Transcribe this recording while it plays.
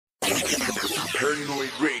Paranoid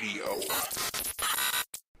Radio.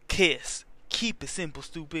 Kiss. Keep it simple,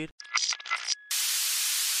 stupid.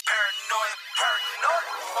 Paranoid.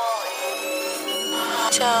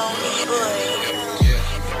 Tell me, boy.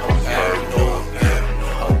 I'm paranoid.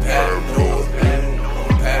 I'm paranoid.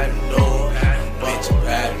 I'm paranoid. Bitch, I'm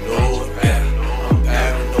paranoid. I'm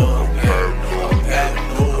paranoid. I'm paranoid.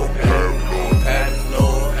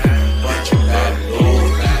 I'm paranoid. Bunch of paranoid.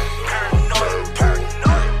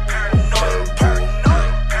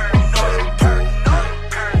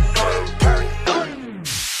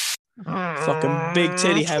 Fucking big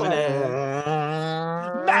titty having that.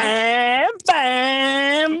 Bam,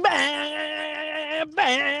 bam, bam,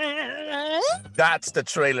 bam. That's the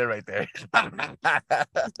trailer right there.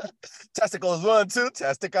 Testicles 1, 2,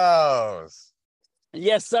 testicles.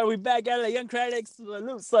 Yes, sir. We back at it. Young Critics.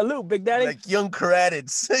 Salute, Big Daddy. Like young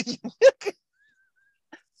credits.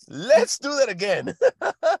 Let's do that again.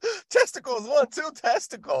 Testicles 1, 2,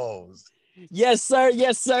 testicles. Yes, sir.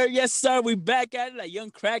 Yes, sir. Yes, sir. We back at it like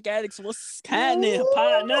young crack addicts. What's happening,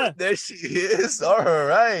 partner? There she is. All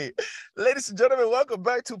right. Ladies and gentlemen, welcome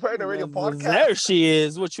back to Paranoid Radio Podcast. There she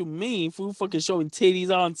is. What you mean? Fool fucking showing titties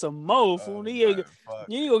on some more. Fool. You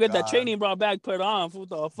need to go get that training bra back put on. Fool,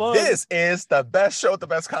 the fuck? This is the best show, the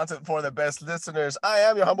best content for the best listeners. I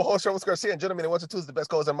am your humble host, Trebles Garcia, and gentlemen, and 1 to 2 is the best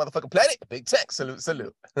goals on the motherfucking planet. Big tech. Salute,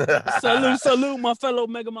 salute. salute, my fellow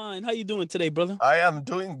Mega Mind. How you doing today, brother? I am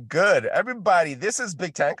doing good. Everybody, this is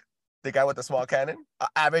Big Tank, the guy with the small cannon.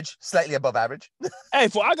 Average, slightly above average. Hey,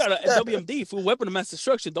 fool, I got a WMD, fool, weapon of mass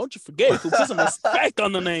destruction. Don't you forget, fool. Put some respect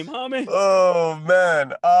on the name, homie. Oh,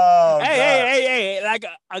 man. Oh, hey. Like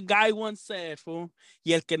a guy once said, fool,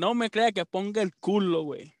 y el que no me crea que ponga el culo,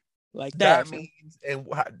 güey. Like that. That means, and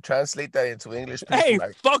translate that into English. People, hey,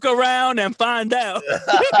 like, fuck around and find out.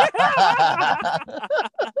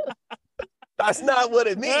 That's not what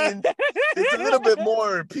it means. It's a little bit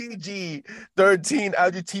more PG-13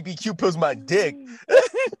 LGBTQ plus my dick.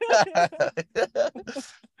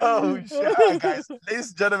 Oh shit. All right, guys. Ladies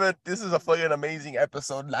and gentlemen, this is a fucking amazing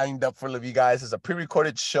episode lined up for all of you guys. It's a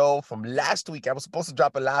pre-recorded show from last week. I was supposed to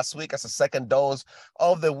drop it last week as a second dose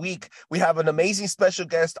of the week. We have an amazing special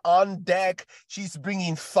guest on deck. She's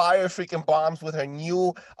bringing fire freaking bombs with her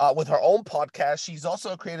new with her own podcast. She's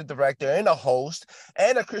also a creative director and a host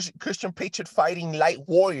and a Christian patriot fighting light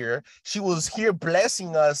warrior. She was here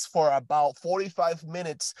blessing us for about 45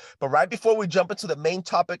 minutes. But right before we jump into the main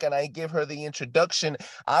topic and I give her the introduction,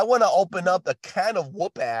 I want to open up the can of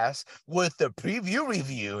whoop ass with the preview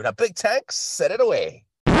review. Now, Big Tank, set it away.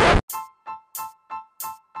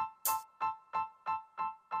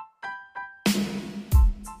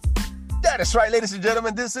 That is right, ladies and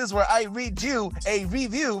gentlemen. This is where I read you a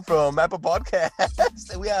review from Apple Podcasts.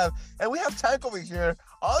 and we have Tank over here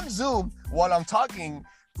on Zoom while I'm talking,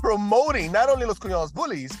 promoting not only Los Cuñados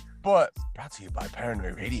Bullies, but brought to you by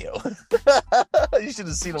Paranoid Radio. You should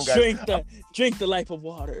have seen them, guys. Drink the life of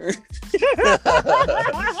water.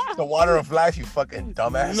 The water of life, you fucking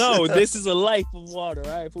dumbass. No, this is a life of water.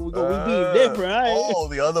 All right, we being different. All right? Oh,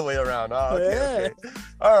 the other way around. Oh, okay, Yeah. okay.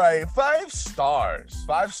 All right, 5 stars.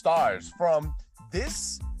 5 stars from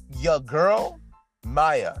this your girl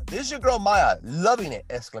Maya. This is your girl Maya. Loving it!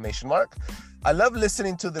 Exclamation mark. I love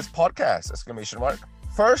listening to this podcast! Exclamation mark.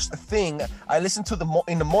 First thing I listen to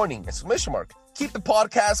in the morning! Exclamation mark. Keep the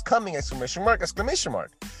podcast coming! Exclamation mark! Exclamation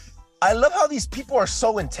mark. I love how these people are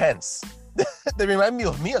so intense. They remind me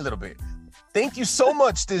of me a little bit. Thank you so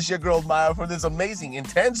much, this your girl Maya, for this amazing,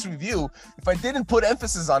 intense review. If I didn't put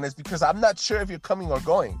emphasis on this, because I'm not sure if you're coming or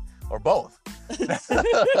going, or both. All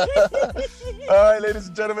right, ladies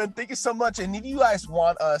and gentlemen, thank you so much. And if you guys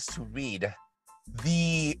want us to read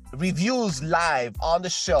the reviews live on the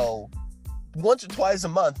show once or twice a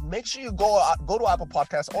month, make sure you go to Apple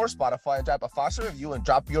Podcasts or Spotify and drop a 5-star review and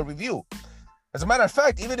drop your review. As a matter of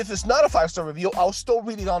fact, even if it's not a 5-star review, I'll still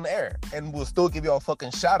read it on the air and we'll still give you a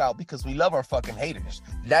fucking shout out because we love our fucking haters.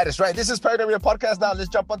 That is right. This is Paranoid Radio Podcast. Now let's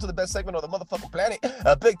jump onto the best segment of the motherfucking planet.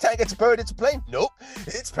 Big Tank, it's a bird, it's a plane. Nope,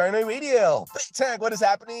 it's Paranoid Radio. Big Tank, what is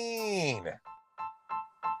happening?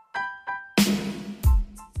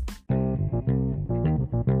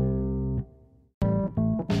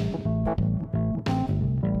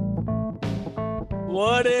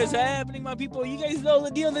 What is happening, my people? You guys know the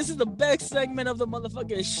deal. This is the best segment of the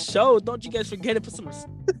motherfucking show. Don't you guys forget to put some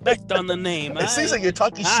respect on the name. It seems like you're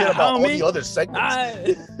talking shit about all the other segments.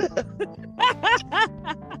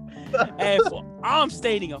 Hey, I'm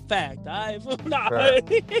stating a fact. Can't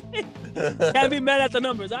be mad at the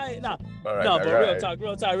numbers. Real talk.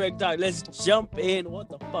 Let's jump in. What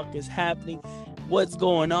the fuck is happening? What's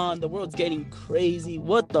going on? The world's getting crazy.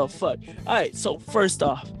 What the fuck? All right, so first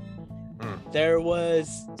off, there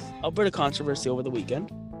was a bit of controversy over the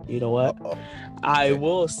weekend. You know what? Uh-oh. I Okay.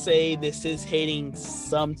 will say this is hitting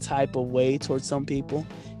some type of way towards some people.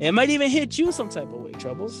 It might even hit you some type of way,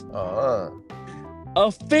 Trebles.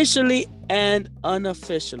 Officially and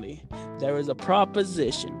unofficially, there is a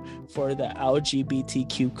proposition for the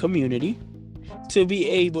LGBTQ community to be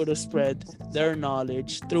able to spread their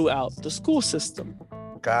knowledge throughout the school system.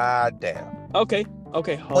 God damn. Okay,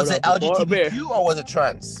 hold Was on. it LGBTQ or was it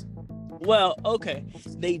trans? Well, okay,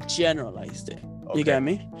 they generalized it. Okay. You got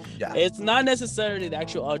me? Yeah. It's not necessarily the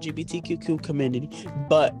actual LGBTQ community,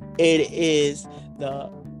 but it is the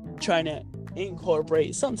trying to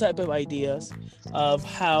incorporate some type of ideas of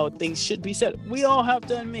how things should be said. We all have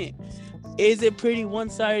to admit, is it pretty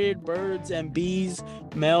one-sided, birds and bees,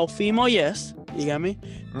 male, female? Yes. You got me?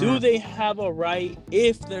 Do they have a right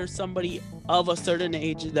if there's somebody of a certain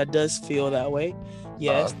age that does feel that way?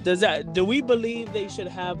 Yes. Do we believe they should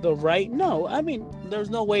have the right? No. I mean, there's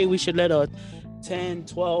no way we should let a 10,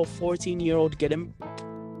 12, 14-year-old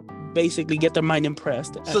basically get their mind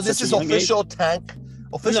impressed. So this is official tank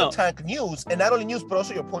news, and not only news, but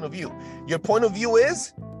also your point of view. Your point of view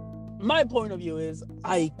is? My point of view is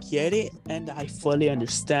I get it and I fully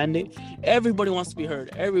understand it. Everybody wants to be heard.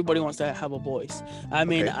 Everybody wants to have a voice. I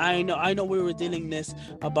mean, Okay. I know we were dealing this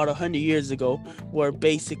about 100 years ago, where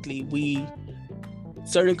basically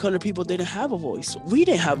certain color people didn't have a voice. We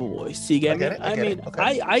didn't have a voice. You get me?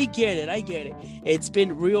 I get it. It's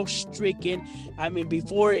been real stricken. I mean,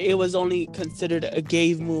 before it was only considered a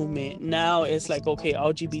gay movement. Now it's like, okay,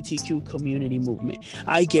 LGBTQ community movement.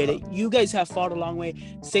 I get it. You guys have fought a long way.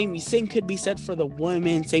 Same could be said for the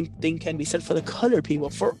women. Same thing can be said for the colored people.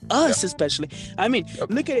 For us, especially. I mean,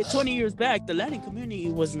 look at it. 20 years back, the Latin community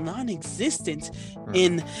was non-existent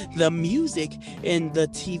in the music, in the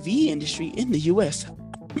TV industry in the U.S.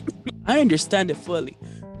 I understand it fully.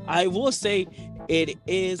 I will say it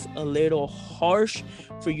is a little harsh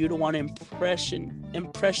for you to want to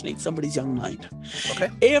impressionate somebody's young mind. Okay.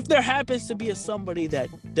 If there happens to be somebody that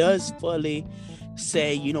does fully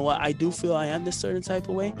say, you know what, I do feel I am this certain type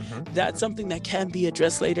of way, that's something that can be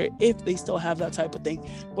addressed later if they still have that type of thing.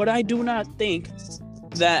 But I do not think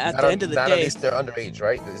that at the end of the day, at least they're underage,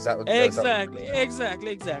 right? Is that what,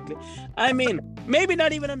 exactly. I mean, maybe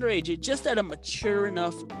not even underage, it's just at a mature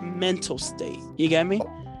enough mental state. You get me?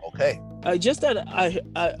 Okay. Just at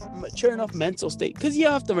a mature enough mental state, because you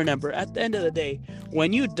have to remember, at the end of the day,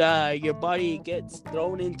 when you die, your body gets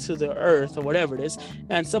thrown into the earth or whatever it is,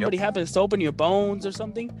 and somebody happens to open your bones or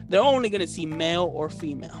something, they're only gonna see male or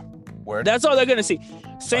female. Word. That's all they're gonna see.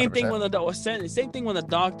 Same 100%. thing when the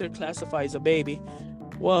doctor classifies a baby.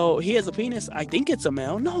 Well, he has a penis. I think it's a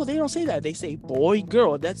male. No, they don't say that. They say boy,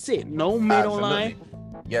 girl. That's it. No middle line.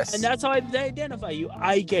 Yes. And that's how they identify you.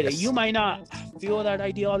 I get it. You might not feel that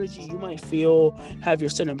ideology. You might have your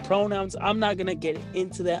certain pronouns. I'm not going to get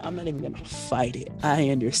into that. I'm not even going to fight it. I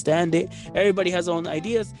understand it. Everybody has their own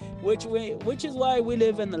ideas, which is why we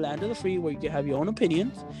live in the land of the free, where you can have your own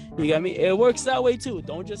opinions. You got me? It works that way too.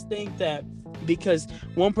 Don't just think that because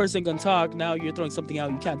one person can talk, now you're throwing something out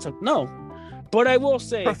you can't talk. No. But I will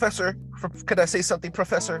say, Professor, could I say something,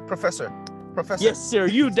 Professor? Yes, sir.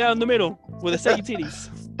 You down the middle with the saggy titties.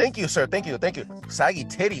 Thank you, sir. Thank you. Saggy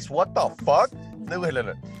titties. What the fuck?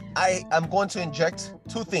 Look. I'm going to inject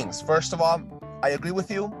two things. First of all, I agree with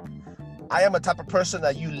you. I am a type of person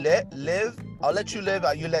that you let live. I'll let you live.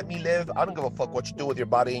 You let me live. I don't give a fuck what you do with your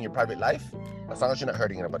body and your private life, as long as you're not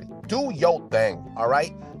hurting anybody. Do your thing. All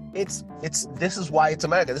right. This is why it's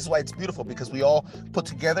America. This is why it's beautiful, because we all put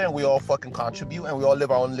together and we all fucking contribute and we all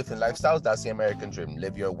live our own different lifestyles. That's the American dream.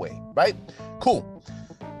 Live your way, right? Cool.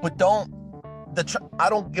 But I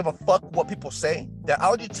don't give a fuck what people say. The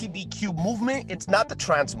LGBTQ movement, it's not the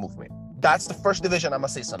trans movement. That's the first division. I'm gonna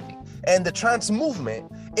say something. And the trans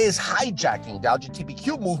movement is hijacking the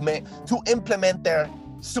LGBTQ movement to implement their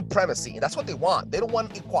supremacy, and that's what they want. They don't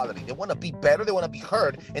want equality. They want to be better. They want to be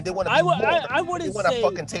heard, and they want to be more. I wouldn't They want to say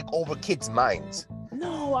fucking take over kids' minds.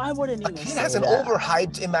 No, I wouldn't even. A kid say has an that.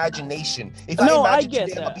 overhyped imagination. If No, I I imagine get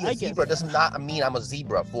today I'm that. gonna be I a get zebra, does not mean I'm a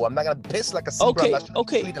zebra, fool. I'm not gonna piss like a zebra. Okay, I'm not gonna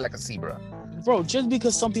okay. treat it like a zebra. Bro, just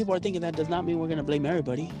because some people are thinking that does not mean we're gonna blame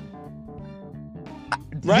everybody.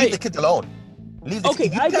 Leave Right. the kids alone. Leave the Okay,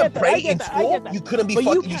 If you I can't get that, pray I get in that, I school, get that. you couldn't be But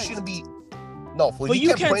fucking. you You can't. shouldn't be. No, fool. But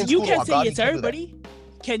You can't pray in school. can't oh, say God, it's you can't do that. everybody.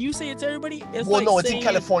 Can you say it's everybody? It's Well, like no, it's in saying-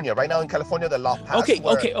 California. Right now in California, the law passed. Okay,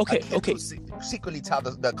 where okay. a kid could secretly tell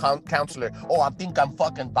the counselor, oh, I think I'm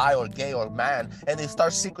fucking bi or gay or man. And they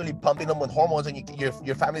start secretly pumping them with hormones and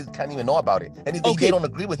your family can't even know about it. And if they don't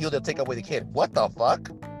agree with you, they'll take away the kid. What the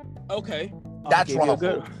fuck? Okay. That's I'll give you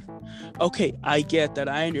a wrongful. Okay, I get that.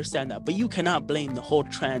 I understand that. But you cannot blame the whole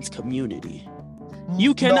trans community.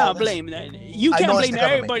 You cannot blame that. You can't blame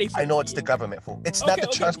everybody. I know it's the government, fool. It's not the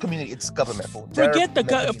trans community. It's government, fool. Forget the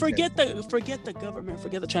government.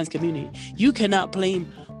 Forget the trans community. You cannot blame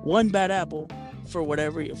one bad apple for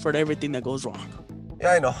everything that goes wrong.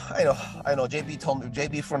 Yeah, I know.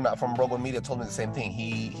 JB from Robo Media told me the same thing.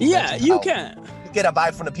 You can. You get a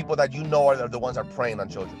vibe from the people that you know are the ones that are preying on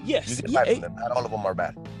children. Yes. You get a vibe from them. Not all of them are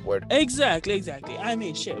bad. Word. Exactly. I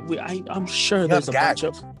mean, shit. I'm sure there's a bunch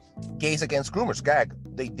of gays against groomers. Gag.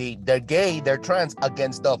 They're gay. They're trans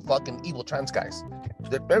against the fucking evil trans guys.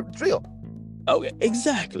 It's real. Okay,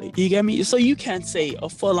 exactly. You get me? So you can't say a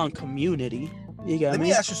full-on community. You get me? Let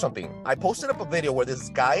me ask you something. I posted up a video where this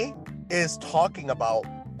guy is talking about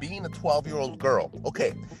being a 12-year-old girl.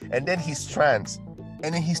 Okay. And then he's trans.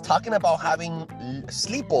 And then he's talking about having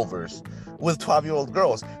sleepovers with 12-year-old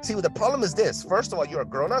girls. See, the problem is this. First of all, you're a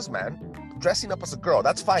grown-ass man dressing up as a girl.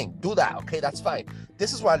 That's fine. Do that. Okay, that's fine.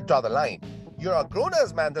 This is where I draw the line. You're a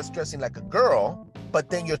grown-ass man that's dressing like a girl, but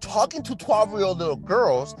then you're talking to 12-year-old little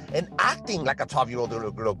girls and acting like a 12-year-old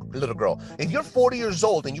little girl. If you're 40 years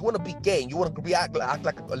old and you want to be gay and you want to act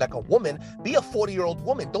like a woman, be a 40-year-old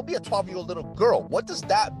woman. Don't be a 12-year-old little girl. What does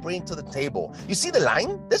that bring to the table? You see the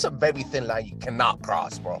line? There's a very thin line you cannot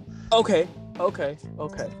cross, bro. Okay.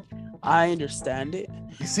 I understand it.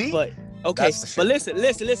 You see? But okay, but listen.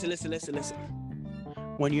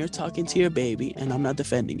 When you're talking to your baby, and I'm not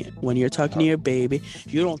defending it, when you're talking to your baby,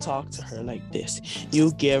 you don't talk to her like this.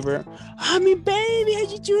 You give her, I mean, baby, how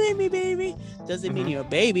you doing, me, baby? Doesn't mean you're a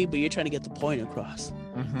baby, but you're trying to get the point across.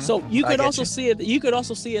 So you could also see it. You could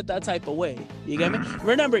also see it that type of way. You get me?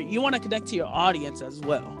 Remember, you want to connect to your audience as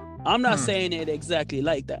well. I'm not saying it exactly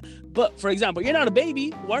like that. But for example, you're not a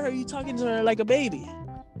baby. Why are you talking to her like a baby?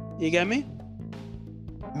 You get me?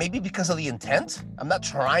 Maybe because of the intent. I'm not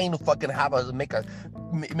trying to fucking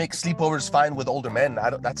make sleepovers fine with older men.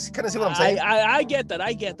 That's kind of see what I'm saying. I get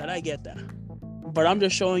that. But I'm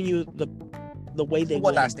just showing you the way they go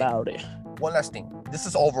about it. One last thing. This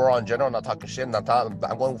is overall in general. I'm not talking shit.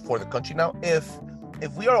 I'm going for the country now. If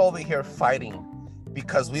we are over here fighting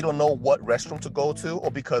because we don't know what restroom to go to, or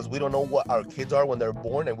because we don't know what our kids are when they're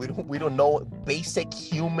born, and we don't know basic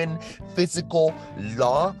human physical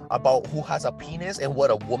law about who has a penis and what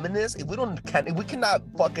a woman is, if we cannot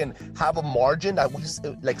fucking have a margin that we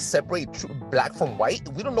like separate black from white,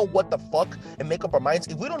 if we don't know what the fuck and make up our minds,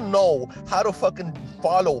 if we don't know how to fucking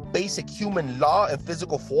follow basic human law and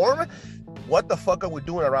physical form, what the fuck are we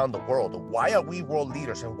doing around the world? Why are we world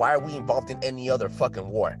leaders, and why are we involved in any other fucking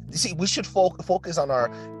war? You see, we should focus on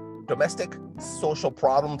our domestic social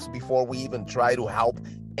problems before we even try to help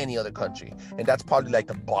any other country. And that's probably like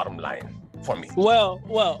the bottom line for me.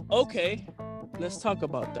 Well, okay. Let's talk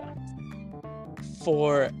about that.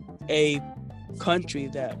 For a country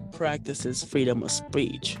that practices freedom of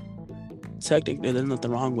speech, technically there's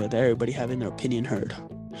nothing wrong with everybody having their opinion heard,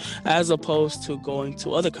 as opposed to going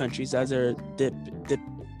to other countries as they're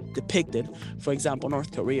depicted, for example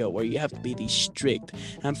North Korea, where you have to be strict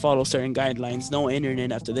and follow certain guidelines. No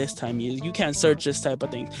internet after this time. You can't search this type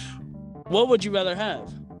of thing. What would you rather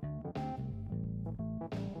have?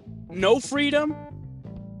 No freedom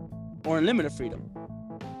or unlimited freedom?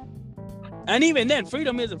 And even then,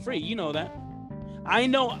 freedom isn't free. You know that. I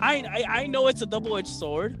know it's a double-edged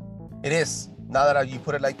sword. It is. Now that you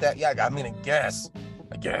put it like that, yeah, I mean, I guess.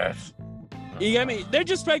 You get me? They're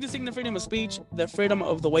just practicing the freedom of speech, the freedom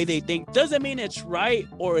of the way they think. Doesn't mean it's right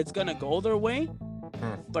or it's gonna go their way,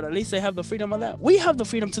 but at least they have the freedom of that. We have the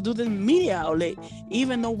freedom to do the media outlet,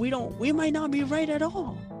 even though we might not be right at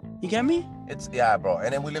all. You get me? Yeah, bro.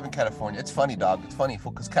 And then we live in California. It's funny, dog. It's funny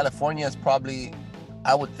because California is probably,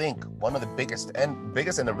 I would think, one of the biggest and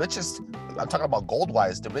the richest. I'm talking about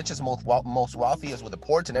gold-wise, the richest, most wealthiest with the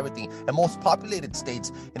ports and everything, and most populated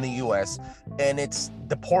states in the U.S. And it's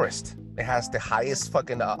the poorest. It has the highest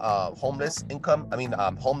fucking homeless,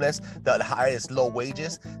 the highest low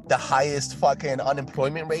wages, the highest fucking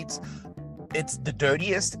unemployment rates. It's the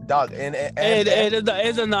dirtiest, dog. And it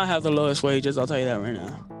does not have the lowest wages. I'll tell you that right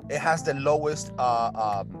now. It has the lowest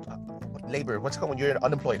labor. What's it called when you're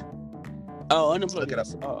unemployed? Oh, unemployed. Look it up.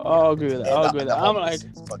 I'll agree with that. I'm like,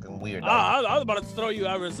 it's fucking weird. I was about to throw you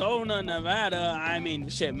Arizona, Nevada. I mean,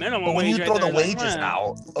 shit, minimum but when wage. You throw the wages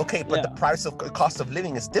out, okay, but the cost of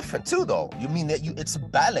living is different too, though. You mean that it's a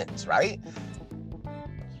balance, right?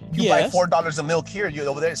 You buy $4 a milk here,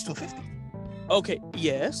 over there it's $2.50. Okay,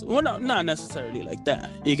 yes. Well, no, not necessarily like that.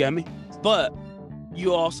 You get me? But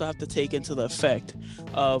you also have to take into the effect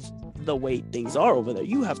of the way things are over there.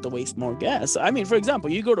 You have to waste more gas. I mean, for example,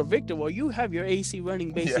 you go to Victor, where you have your AC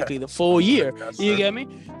running basically the full year. You get me?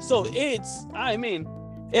 So it's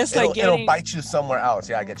it'll bite you somewhere else.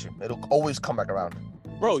 Yeah, I get you. It'll always come back around.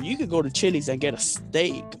 Bro, you could go to Chili's and get a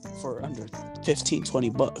steak for under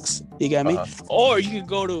 $15-20. You get me? Or you could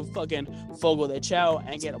go to fucking Fogo de Chao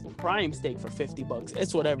and get a prime steak for $50.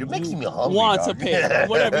 It's whatever You're making me hungry, want to pay.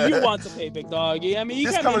 Whatever you want to pay, big dog. You get me?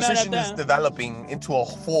 This conversation is developing into a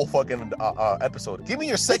full fucking episode. Give me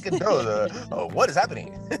your second dose. What is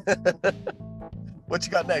happening? What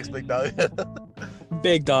you got next, big dog?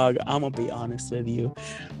 Big dog, I'm gonna be honest with you.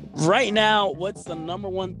 Right now, what's the number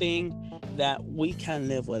one thing that we can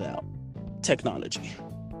live without? Technology.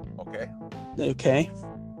 Okay.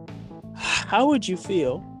 How would you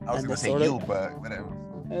feel? I was gonna say you, but whatever.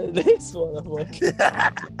 This motherfucker.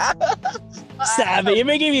 Stop it. You're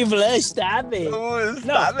making me blush. Stop it. Oh,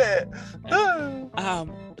 stop it.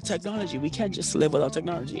 Technology. We can't just live without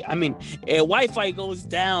technology. I mean, if Wi-Fi goes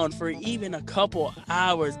down for even a couple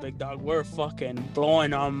hours, big dog, we're fucking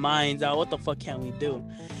blowing our minds out. What the fuck can we do?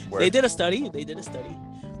 They did a study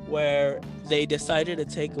where they decided to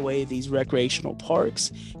take away these recreational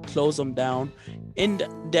parks, close them down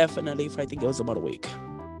indefinitely for I think it was about a week.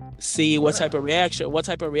 See what type of reaction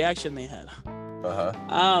they had.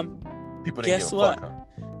 People didn't guess give a what? fuck, huh?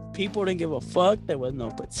 People didn't give a fuck. There was no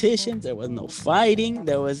petitions. There was no fighting.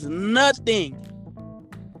 There was nothing.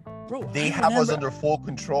 Bro, they have us under full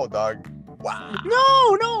control, dog. Wow.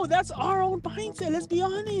 No, that's our own mindset. Let's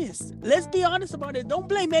be honest about it. Don't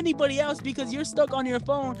blame anybody else because you're stuck on your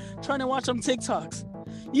phone trying to watch some TikToks.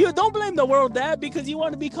 You don't blame the world that because you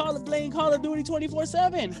want to be playing Call of Duty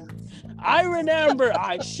 24/7. I remember,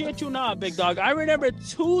 I shit you not, big dog. I remember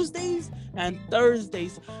Tuesdays and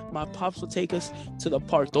Thursdays, my pops would take us to the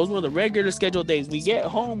park. Those were the regular scheduled days. We get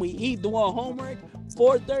home, we eat, do our homework,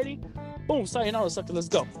 4:30, boom, sayonara, sucker, let's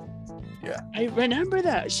go. Yeah. I remember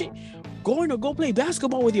that shit. Going to go play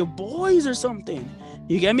basketball with your boys or something.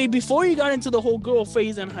 You get me? Before you got into the whole girl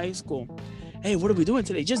phase in high school. Hey, what are we doing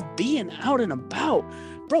today? Just being out and about.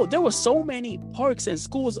 Bro, there were so many parks and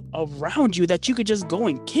schools around you that you could just go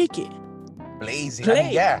and kick it. Blazing. I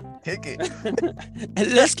mean, yeah, kick it.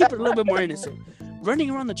 And let's keep it a little bit more innocent.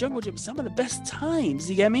 Running around the jungle gym, some of the best times,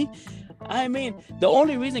 you get me? I mean, the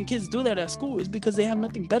only reason kids do that at school is because they have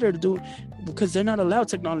nothing better to do because they're not allowed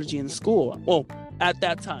technology in school. Well, at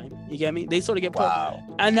that time, you get me? They sort of get put,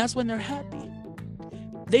 and that's when they're happy.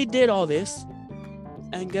 They did all this,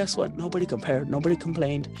 and guess what? Nobody compared. Nobody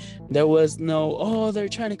complained. There was no, they're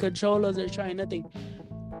trying to control us. They're trying nothing.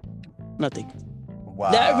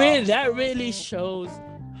 Wow. That really shows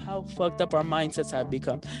how fucked up our mindsets have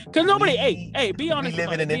become. Because nobody, hey, be honest. We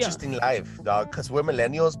live in an interesting life, dog. Because we're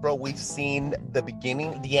millennials, bro. We've seen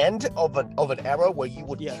the end of an era where you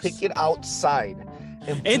would kick it outside.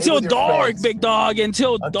 Until dark, big dog.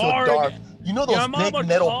 Until dark. You know those big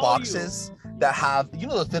metal boxes that have,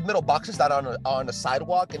 those big metal boxes that are on the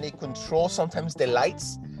sidewalk and they control sometimes the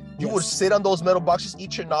lights? You would sit on those metal boxes,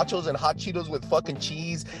 eat your nachos and hot Cheetos with fucking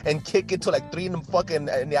cheese and kick it till like 3 in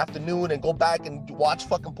the afternoon and go back and watch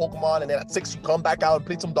fucking Pokemon, and then at 6 you come back out and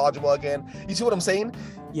play some dodgeball again. You see what I'm saying?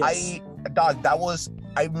 Yes.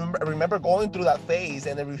 I remember going through that phase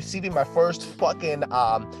and then receiving my first fucking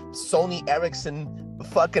Sony Ericsson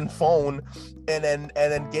fucking phone, and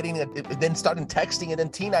then getting it, then starting texting and then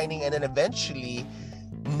T9ing, and then eventually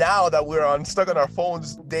now that we're stuck on our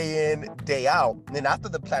phones day in, day out. And then after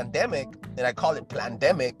the pandemic, and I call it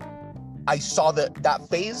plandemic, I saw that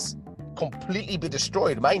phase completely be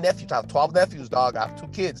destroyed. My nephews, I have 12 nephews, dog. I have 2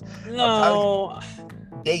 kids. No.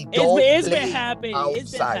 They don't it's play been happening. outside.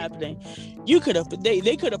 It's been happening.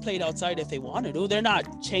 They could have played outside if they wanted to. They're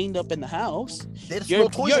not chained up in the house. There's no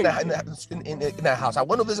toys in that house. I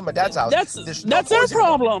went to visit my dad's house. That's their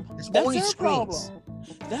problem.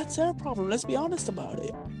 That's their problem. Let's be honest about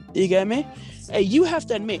it. You get me? Hey, you have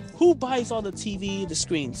to admit, who buys all the TV, the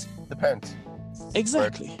screens? Depends.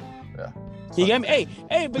 Exactly. Right. Yeah. You get me?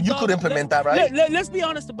 Hey, but you could implement that, right? Let's be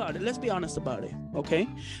honest about it. Okay?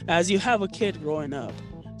 As you have a kid growing up,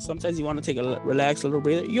 sometimes you want to take a relax, a little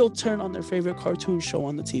breather. You'll turn on their favorite cartoon show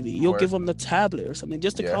on the TV. You'll give them the tablet or something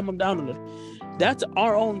just to calm them down a little. That's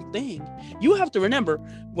our own thing. You have to remember,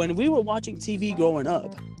 when we were watching TV growing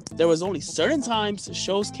up, there was only certain times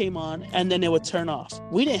shows came on and then they would turn off.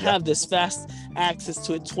 We didn't have this fast access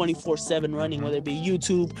to it 24/7 running, whether it be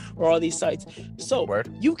YouTube or all these sites. So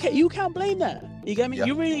you can't blame that. You get me?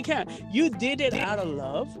 You really can't. You did it out of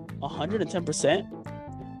love,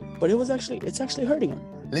 110%, but it's actually hurting them.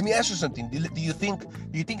 Let me ask you something. Do you think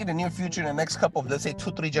in the near future, in the next couple of, let's say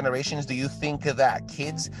 2-3 generations, do you think that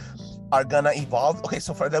kids are gonna evolve. Okay,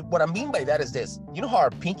 so what I mean by that is this. You know how our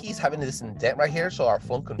pinky is having this indent right here, so our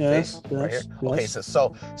phone can fit right here. Okay,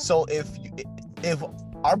 so if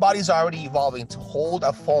our bodies are already evolving to hold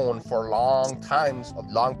a phone for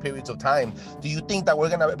long periods of time, do you think that we're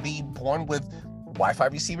gonna be born with Wi-Fi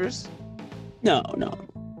receivers? No.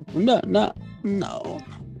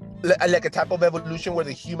 Like a type of evolution where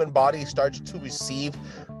the human body starts to receive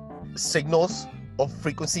signals of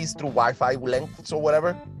frequencies through Wi-Fi lengths or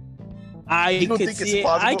whatever. I could see it.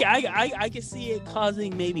 I could see it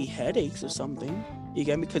causing maybe headaches or something. You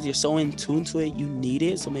get me? Because you're so in tune to it, you need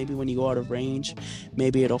it. So maybe when you go out of range,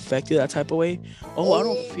 maybe it'll affect you that type of way. Oh, I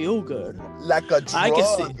don't feel good. Like a drug. I can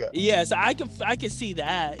see. Yes, I can see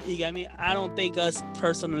that. You get me? I don't think us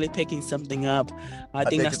personally picking something up. I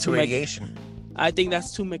think that's too radiation. I think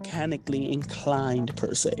that's too mechanically inclined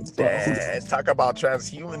per se. Let's talk about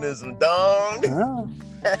transhumanism, dog. All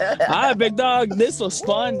right, big dog. This was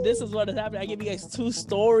fun. This is what has happened. I gave you guys 2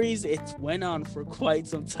 stories. It went on for quite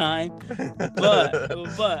some time,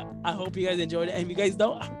 but I hope you guys enjoyed it. And if you guys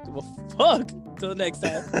don't, I don't give a fuck. Till next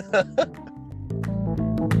time.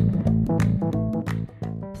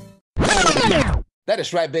 That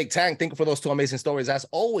is right, Big Tank. Thank you for those 2 amazing stories. As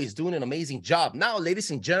always, doing an amazing job. Now,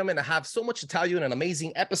 ladies and gentlemen, I have so much to tell you in an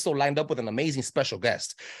amazing episode lined up with an amazing special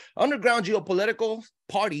guest. Underground geopolitical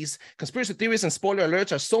parties, conspiracy theories, and spoiler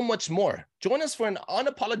alerts are so much more. Join us for an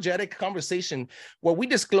unapologetic conversation where we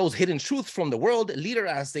disclose hidden truths from the world leader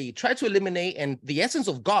as they try to eliminate the essence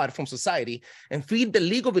of God from society and feed the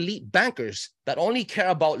League of Elite bankers that only care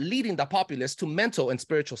about leading the populace to mental and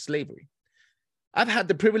spiritual slavery. I've had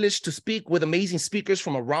the privilege to speak with amazing speakers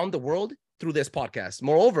from around the world through this podcast.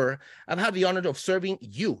 Moreover, I've had the honor of serving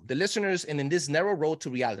you, the listeners, in this narrow road to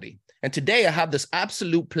reality. And today I have this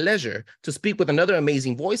absolute pleasure to speak with another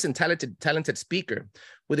amazing voice and talented speaker.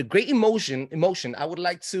 With a great emotion, I would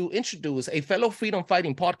like to introduce a fellow freedom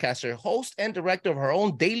fighting podcaster, host, and director of her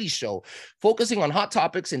own daily show, focusing on hot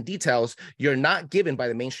topics and details you're not given by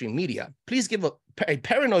the mainstream media. Please give a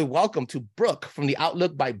paranoid welcome to Brooke from the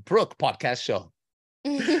Outlook by Brooke podcast show.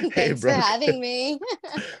 Thanks for having me.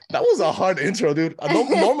 That was a hard intro, dude.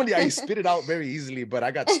 Normally I spit it out very easily, but I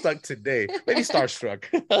got stuck today. Maybe starstruck.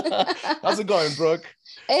 How's it going, Brooke?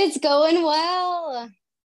 It's going well.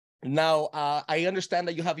 Now, I understand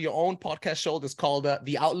that you have your own podcast show that's called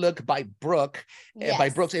The Outlook by Brooke, by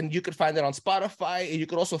Brooks, and you could find it on Spotify, and you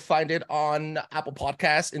could also find it on Apple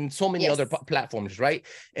Podcasts and so many other platforms, right?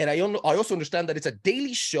 And I also understand that it's a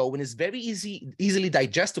daily show and it's very easily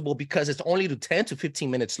digestible because it's only 10 to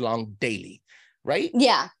 15 minutes long daily, right?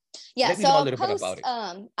 Yeah. So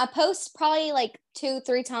I post probably like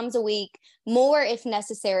 2-3 times a week, more if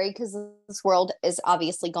necessary, because this world is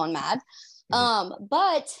obviously gone mad.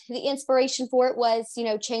 But the inspiration for it was,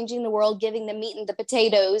 changing the world, giving the meat and the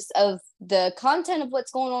potatoes of the content of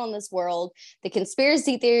what's going on in this world, the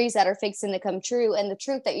conspiracy theories that are fixing to come true, and the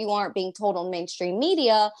truth that you aren't being told on mainstream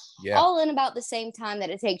media, all in about the same time that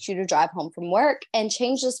it takes you to drive home from work and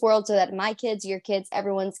change this world so that my kids, your kids,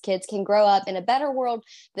 everyone's kids can grow up in a better world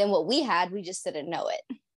than what we had. We just didn't know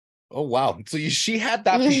it. Oh, wow. So she had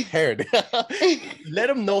that prepared. Let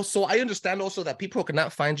them know. So I understand also that people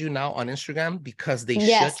cannot find you now on Instagram because they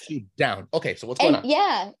shut you down. Okay, so what's going on?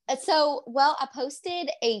 Yeah. So, I posted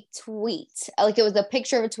a tweet. Like, it was a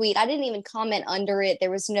picture of a tweet. I didn't even comment under it. There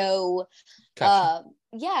was no,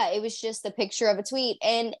 it was just a picture of a tweet.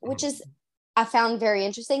 And which is, I found very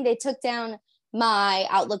interesting. They took down my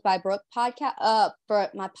Outlook by Brooke podcast, for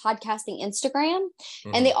my podcasting Instagram.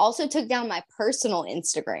 And they also took down my personal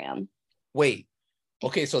Instagram. Wait,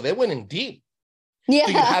 okay. So they went in deep. Yeah.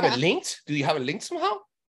 Do you have it linked? Do you have it linked somehow?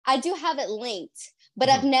 I do have it linked, but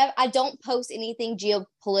I don't post anything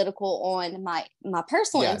geopolitical on my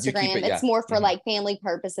personal Instagram. It's more for like family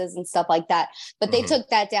purposes and stuff like that. But they took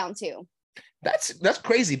that down too. That's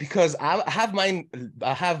crazy because I have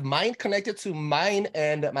mine connected to mine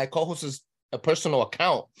and my co-host's a personal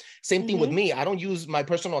account. Same thing with me. I don't use my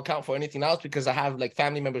personal account for anything else because I have like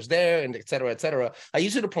family members there and et cetera, et cetera. I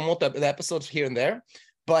use it to promote the episodes here and there,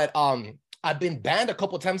 but I've been banned a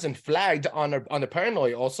couple of times and flagged on the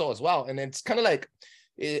paranoid also as well. And it's kind of like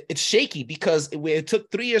it's shaky because it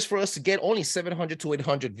took 3 years for us to get only 700 to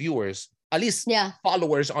 800 viewers, at least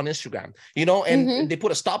followers on Instagram, and they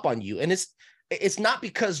put a stop on you. And it's not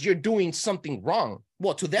because you're doing something wrong.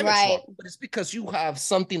 Well, to them, it's wrong, but it's because you have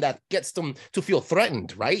something that gets them to feel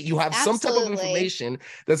threatened, right? You have some type of information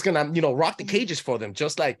that's going to, rock the cages for them,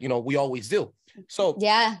 just like, we always do. So,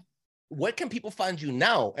 where can people find you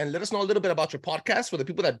now? And let us know a little bit about your podcast for the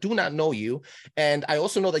people that do not know you. And I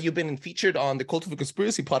also know that you've been featured on the Cult of a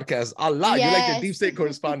Conspiracy podcast a lot. Yes. You're like the deep state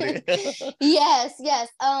correspondent. Yes.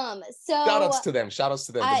 So shout outs to them.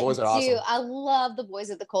 The boys are awesome. I love the boys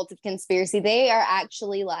of the Cult of Conspiracy. They are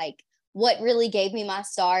actually like what really gave me my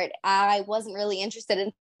start. I wasn't really interested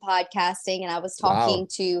in podcasting, and I was talking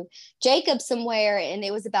to Jacob somewhere, and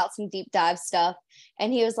it was about some deep dive stuff,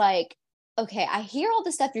 and he was like, okay, I hear all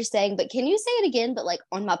the stuff you're saying, but can you say it again, but like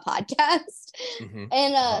on my podcast?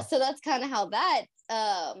 And so that's kind of how that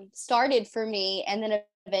started for me. And then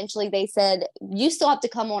eventually they said, you still have to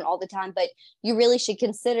come on all the time, but you really should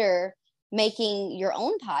consider making your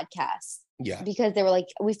own podcast. Yeah. Because they were like,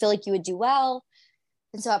 we feel like you would do well.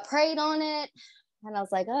 And so I prayed on it. And I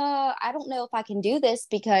was like, I don't know if I can do this,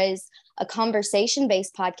 because a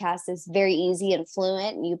conversation-based podcast is very easy and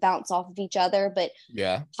fluent and you bounce off of each other. But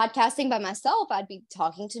podcasting by myself, I'd be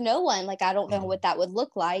talking to no one. Like, I don't know what that would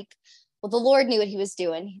look like. Well, the Lord knew what he was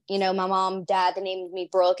doing. You know, my mom, dad, they named me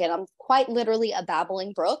Brooke, and I'm quite literally a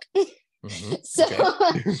babbling brook. So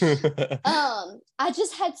I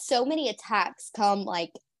just had so many attacks come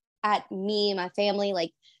like at me and my family,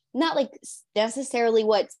 like not like necessarily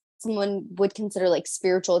what someone would consider like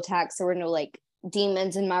spiritual attacks. There were no like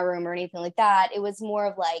demons in my room or anything like that. It was more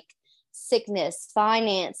of like sickness,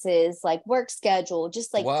 finances, like work schedule,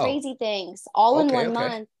 just like crazy things all in one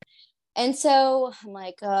month. And so I'm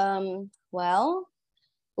like, well,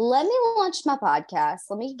 let me launch my podcast.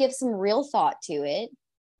 Let me give some real thought to it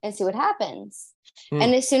and see what happens.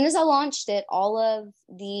 And as soon as I launched it, all of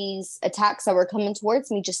these attacks that were coming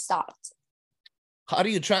towards me just stopped. How do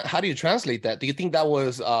you translate that? Do you think that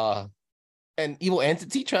was an evil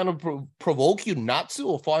entity trying to provoke you not to,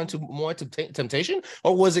 or fall into more temptation,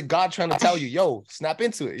 or was it God trying to tell you, yo, snap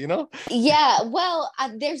into it, you know? Yeah, well,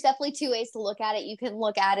 there's definitely two ways to look at it. You can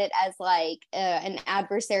look at it as like an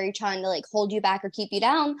adversary trying to like hold you back or keep you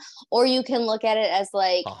down, or you can look at it as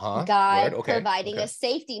like God providing a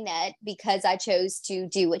safety net because I chose to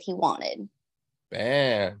do what he wanted.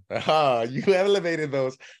 Man, you elevated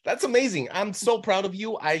those. That's amazing. I'm so proud of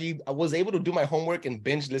you. I was able to do my homework and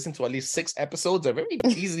binge listen to at least 6 episodes. They're very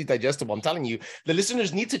easily digestible. I'm telling you, the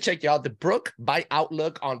listeners need to check you out. The Brooke by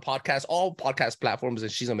Outlook on podcast, all podcast platforms,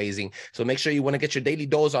 and she's amazing. So make sure you want to get your daily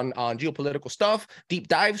dose on geopolitical stuff, deep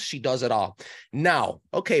dives. She does it all. Now,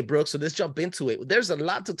 okay, Brooke, so let's jump into it. There's a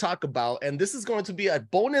lot to talk about, and this is going to be a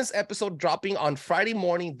bonus episode dropping on Friday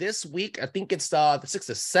morning this week. I think it's the 6th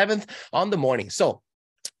or 7th on the morning. So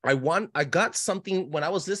I got something when I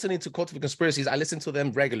was listening to Cult of Conspiracies. I listen to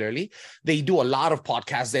them regularly. They do a lot of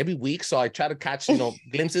podcasts every week. So I try to catch,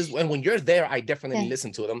 glimpses. And when you're there, I definitely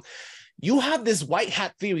listen to them. You have this white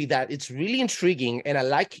hat theory that it's really intriguing. And I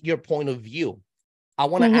like your point of view. I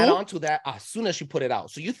want to add on to that as soon as you put it out.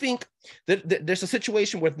 So you think that there's a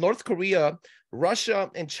situation with North Korea, Russia,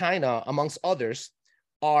 and China, amongst others,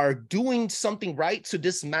 are doing something right to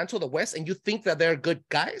dismantle the West, and you think that they're good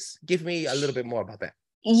guys? Give me a little bit more about that.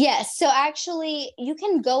 Yes. So actually, you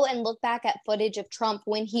can go and look back at footage of Trump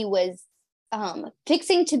when he was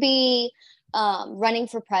fixing to be running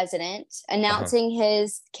for president, announcing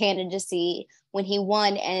his candidacy when he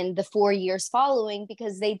won, and the 4 years following,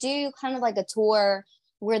 because they do kind of like a tour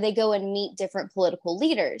where they go and meet different political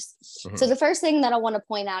leaders. So the first thing that I want to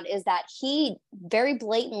point out is that he very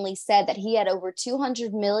blatantly said that he had over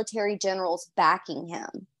 200 military generals backing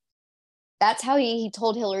him. That's how he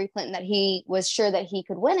told Hillary Clinton that he was sure that he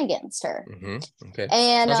could win against her. Okay.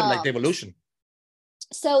 And like devolution.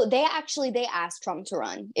 So they asked Trump to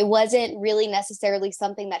run. It wasn't really necessarily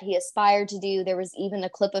something that he aspired to do. There was even a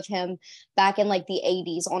clip of him back in like the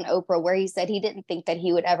 80s on Oprah where he said he didn't think that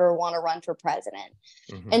he would ever want to run for president.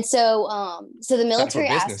 And so the military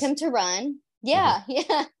asked him to run. Yeah.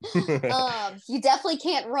 You definitely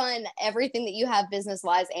can't run everything that you have business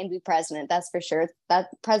wise and be president. That's for sure. That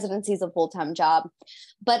presidency is a full-time job.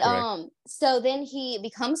 But so then he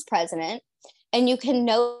becomes president, and you can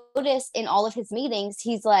notice in all of his meetings,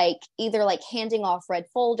 he's like either like handing off red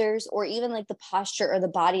folders, or even like the posture or the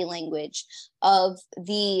body language of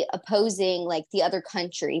the opposing, like the other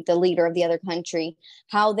country, the leader of the other country,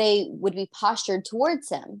 how they would be postured towards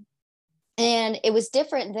him. And it was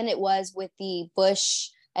different than it was with the Bush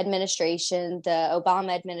administration, the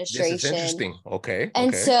Obama administration. This is interesting. Okay.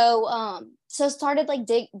 And so started like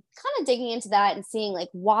digging into that and seeing like,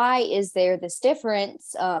 why is there this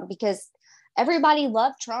difference? Because everybody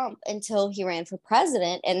loved Trump until he ran for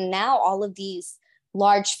president. And now all of these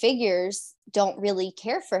large figures don't really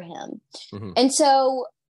care for him. And so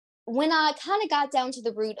when I kind of got down to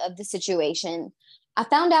the root of the situation, I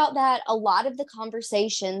found out that a lot of the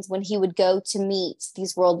conversations when he would go to meet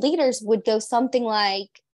these world leaders would go something like,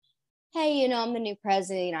 hey, you know, I'm the new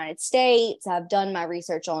president of the United States. I've done my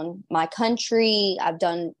research on my country. I've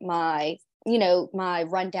done my, you know, my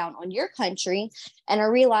rundown on your country. And I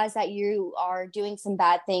realized that you are doing some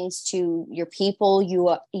bad things to your people.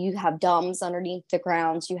 You have dumps underneath the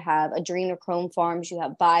grounds. You have adrenochrome farms. You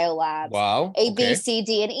have biolabs. Wow. A, B, C,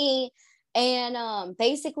 D, and E. And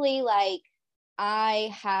basically, like,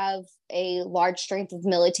 I have a large strength of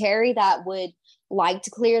military that would like to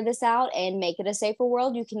clear this out and make it a safer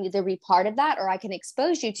world. You can either be part of that, or I can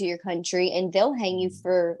expose you to your country and they'll hang you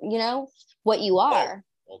for, you know, what you are.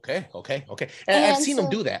 Oh, okay. And I've seen him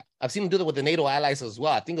do that. I've seen him do that with the NATO allies as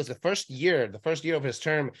well. I think it was the first year of his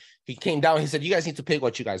term, he came down, he said, you guys need to pay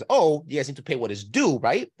what you guys owe. You guys need to pay what is due,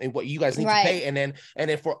 right? And what you guys need to pay. And then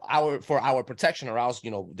for our protection, or else,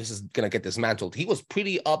 you know, this is going to get dismantled. He was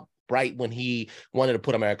pretty upright when he wanted to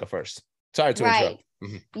put America first. Sorry to interrupt.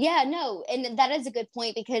 Mm-hmm. Yeah, no, and that is a good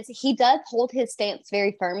point, because he does hold his stance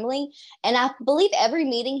very firmly. And I believe every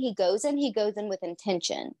meeting he goes in with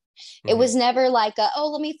intention. Mm-hmm. It was never like,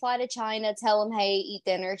 let me fly to China, tell him, hey, eat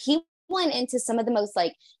dinner. He went into some of the most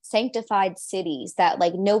like sanctified cities that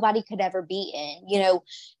like nobody could ever be in, you know,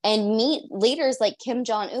 and meet leaders like Kim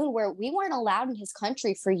Jong-un, where we weren't allowed in his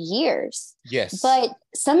country for years. Yes. But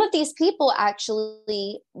some of these people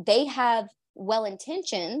actually, they have well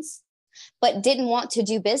intentions, but didn't want to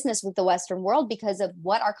do business with the Western world because of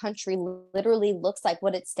what our country literally looks like,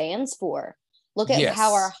 what it stands for. Look at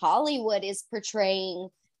how our Hollywood is portraying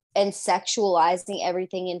and sexualizing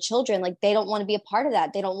everything in children. Like, they don't want to be a part of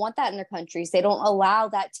that. They don't want that in their countries. They don't allow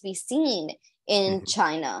that to be seen in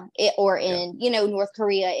China or in, you know, North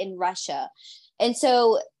Korea, in Russia. And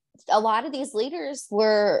so a lot of these leaders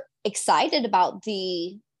were excited about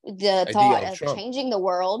the thought of changing the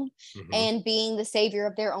world and being the savior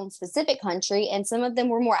of their own specific country. And some of them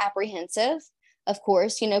were more apprehensive, of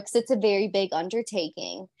course, you know, because it's a very big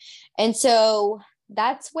undertaking. And so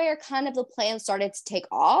that's where kind of the plan started to take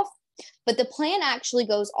off. But the plan actually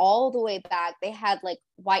goes all the way back. They had like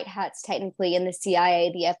white hats technically in the CIA,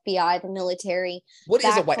 the FBI, the military. What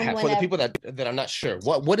is a white hat for the people that are not sure?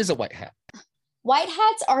 What is a white hat? White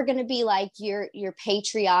hats are going to be like your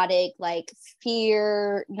patriotic, like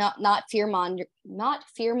not fear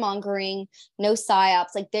mongering, no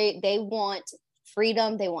psyops. Like they want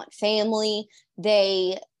freedom, they want family,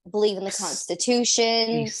 they believe in the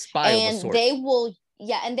Constitution, and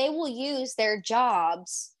they will use their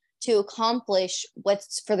jobs to accomplish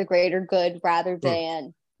what's for the greater good rather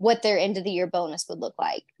than what their end of the year bonus would look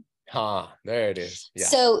like. There it is. Yeah.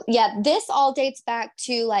 So this all dates back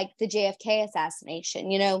to like the JFK assassination.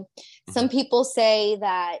 You know, some people say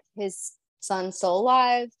that his son's still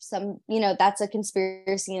alive. Some, you know, that's a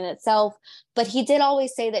conspiracy in itself. But he did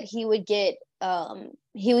always say that he would get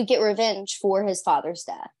revenge for his father's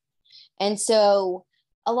death. And so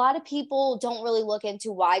a lot of people don't really look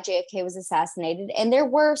into why JFK was assassinated. And there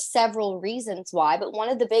were several reasons why, but one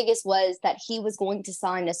of the biggest was that he was going to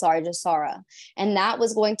sign Nasara Jasara, and that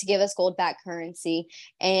was going to give us gold-backed currency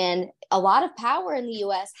and a lot of power in the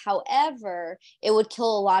US. However, it would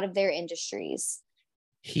kill a lot of their industries.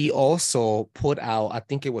 He also put out, I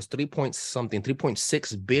think it was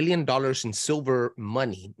 $3.6 billion in silver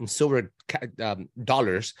money, in silver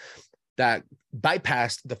dollars that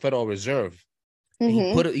bypassed the Federal Reserve.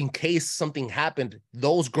 He put it in case something happened,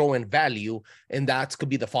 those grow in value, and that could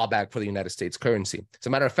be the fallback for the United States currency. As a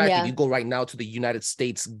matter of fact, if you go right now to the United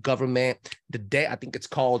States government, the debt, I think it's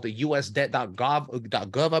called the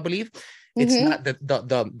USdebt.gov, I believe. It's not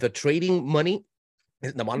the trading money.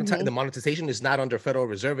 The monetization is not under Federal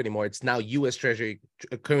Reserve anymore. It's now U.S. Treasury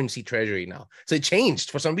currency treasury now. So it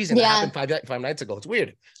changed for some reason. It happened five nights ago. It's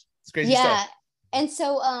weird. It's crazy stuff. And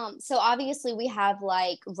so obviously we have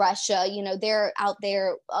like Russia, you know, they're out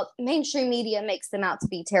there. Mainstream media makes them out to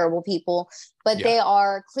be terrible people, but they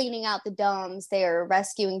are cleaning out the dumps. They are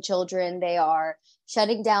rescuing children. They are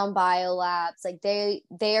shutting down biolabs. Like they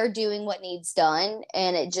are doing what needs done.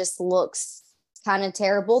 And it just looks kind of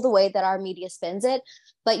terrible the way that our media spins it.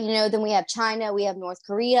 But, you know, then we have China, we have North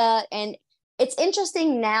Korea. And it's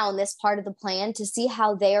interesting now in this part of the plan to see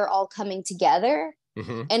how they are all coming together.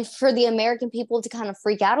 And for the American people to kind of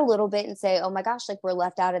freak out a little bit and say, oh my gosh, like we're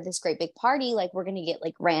left out of this great big party, like we're going to get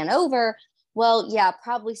like ran over. Well, yeah,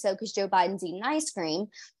 probably so, because Joe Biden's eating ice cream.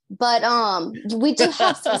 But we do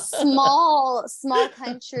have some small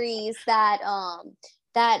countries that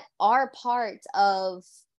are part of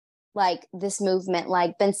like this movement,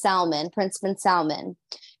 like Prince Ben Salman.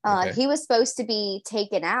 He was supposed to be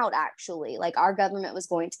taken out, actually. Like, our government was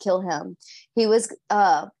going to kill him. He was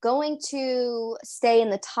going to stay in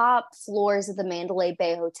the top floors of the Mandalay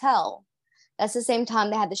Bay Hotel. That's the same time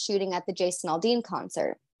they had the shooting at the Jason Aldean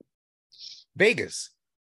concert. Vegas.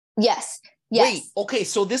 Yes. Wait, okay,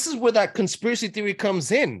 so this is where that conspiracy theory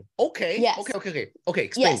comes in. Okay. Yes. Okay,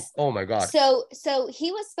 explain. Yes. Oh my God. So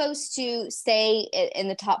he was supposed to stay in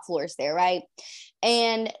the top floors there, right?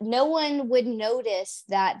 And no one would notice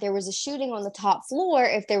that there was a shooting on the top floor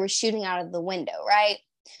if they were shooting out of the window, right?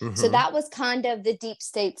 So that was kind of the deep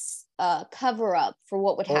state's cover up for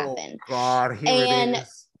what would happen. Oh God, here it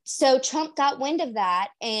is. So Trump got wind of that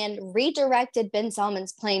and redirected Ben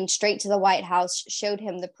Salman's plane straight to the White House, showed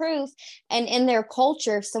him the proof. And in their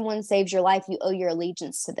culture, if someone saves your life, you owe your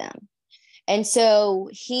allegiance to them. And so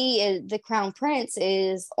the crown prince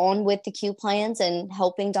is on with the Q plans and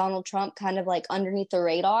helping Donald Trump kind of like underneath the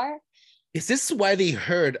radar. Is this why they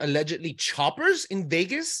heard allegedly choppers in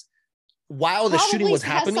Vegas while the Probably shooting was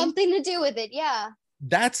happening? Has something to do with it, yeah.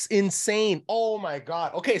 That's insane. Oh my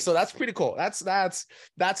God. Okay, so that's pretty cool. That's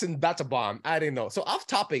a bomb. I didn't know. So off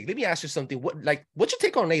topic, let me ask you something. What's your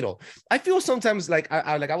take on NATO? I feel sometimes like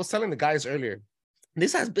I was telling the guys earlier,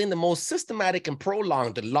 this has been the most systematic and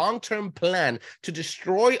prolonged long-term plan to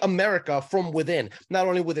destroy America from within, not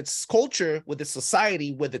only with its culture, with its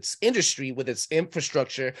society, with its industry, with its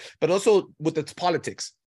infrastructure, but also with its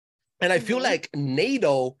politics. And I feel like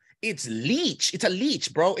NATO, it's a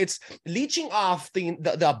leech, bro. It's leeching off the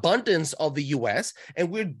abundance of the US,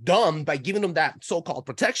 and we're dumb by giving them that so-called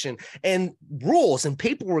protection, and rules and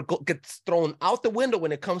paperwork gets thrown out the window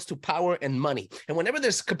when it comes to power and money. And whenever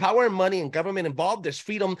there's power and money and government involved, there's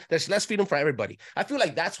less freedom for everybody. I feel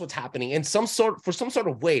like that's what's happening in some sort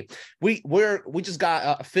of way. We just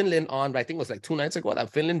got Finland on, I think it was like 2 nights ago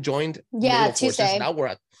that Finland joined. Yeah, Tuesday. Now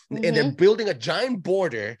we're and they're building a giant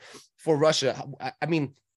border for Russia. I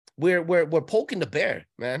mean, we're poking the bear,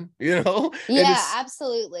 man, you know? Yeah,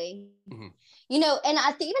 absolutely. You know, and I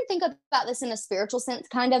even think about this in a spiritual sense,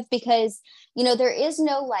 kind of, because, you know, there is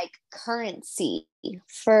no like currency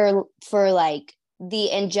for like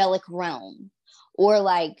the angelic realm or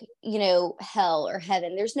like, you know, hell or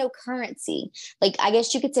heaven. There's no currency. Like, I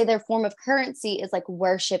guess you could say their form of currency is like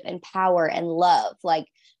worship and power and love. Like,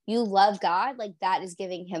 you love God, like that is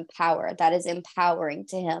giving him power, that is empowering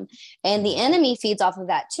to him, and the enemy feeds off of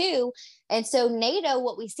that too. And so NATO,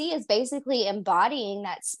 what we see is basically embodying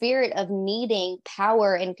that spirit of needing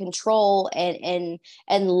power and control and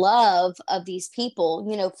love of these people,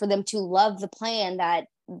 you know, for them to love the plan that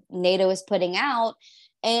NATO is putting out.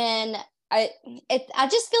 And I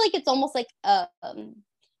just feel like it's almost like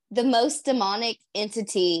the most demonic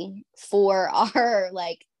entity for our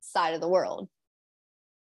like side of the world.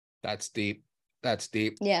 That's deep.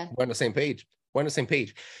 Yeah. We're on the same page.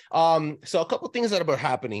 So a couple of things that have been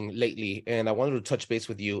happening lately, and I wanted to touch base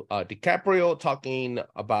with you. DiCaprio talking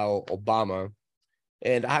about Obama,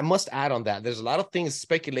 and I must add on that, there's a lot of things,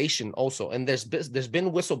 speculation also, and there's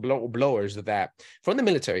been whistleblowers that from the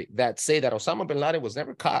military that say that Osama bin Laden was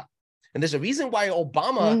never caught. And there's a reason why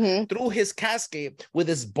Obama threw his casket with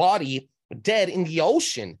his body dead in the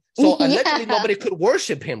ocean. So allegedly nobody could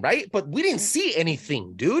worship him, right? But we didn't see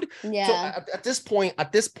anything, dude. Yeah. So at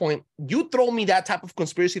this point, you throw me that type of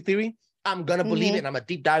conspiracy theory, I'm gonna believe it, and I'm gonna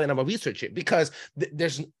deep dive and I'm gonna research it, because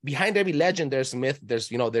there's behind every legend, there's myth,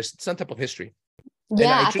 there's some type of history.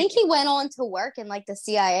 Yeah, I think he went on to work in like the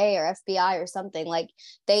CIA or FBI or something. Like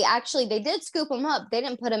they did scoop him up. They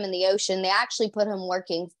didn't put him in the ocean. They actually put him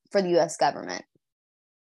working for the US government.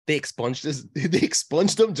 They expunged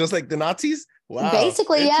them just like the Nazis? Wow.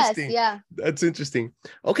 Basically, yes. Yeah. That's interesting.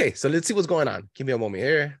 Okay, so let's see what's going on. Give me a moment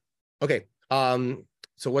here. Okay. So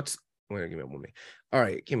give me a moment. All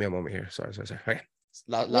right, give me a moment here. Sorry. Okay.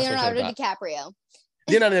 Leonardo DiCaprio.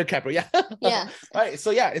 Leonardo DiCaprio, yeah. Yeah. All right.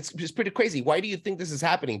 So yeah, it's pretty crazy. Why do you think this is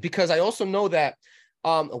happening? Because I also know that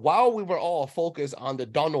while we were all focused on the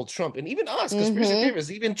Donald Trump, and even us, conspiracy theorists,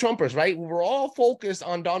 even Trumpers, right? We were all focused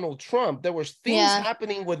on Donald Trump. There was things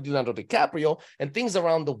happening with Leonardo DiCaprio and things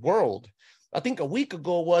around the world. I think a week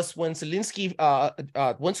ago was when Zelensky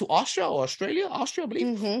went to Austria, I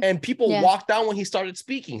believe, and people walked down when he started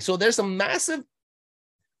speaking. So there's a massive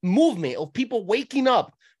movement of people waking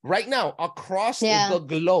up right now across the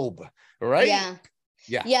globe, right?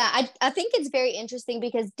 Yeah. I think it's very interesting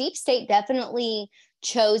because Deep State definitely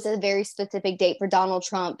chose a very specific date for Donald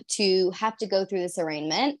Trump to have to go through this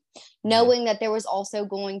arraignment, knowing that there was also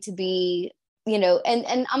going to be you know, and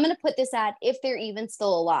I'm going to put this at, if they're even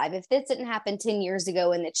still alive, if this didn't happen 10 years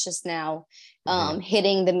ago and it's just now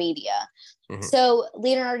hitting the media. So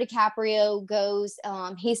Leonardo DiCaprio goes,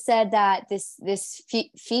 he said that this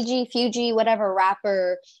Fuji, whatever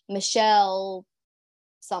rapper, Michelle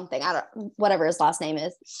something, I don't, whatever his last name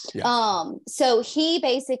is. So he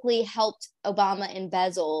basically helped Obama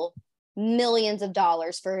embezzle millions of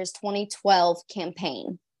dollars for his 2012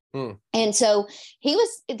 campaign. And so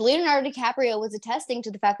Leonardo DiCaprio was attesting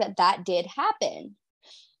to the fact that that did happen.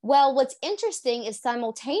 Well, what's interesting is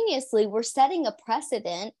simultaneously we're setting a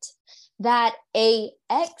precedent that a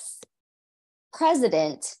ex-president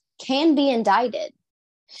can be indicted.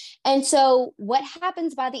 And so what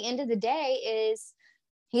happens by the end of the day is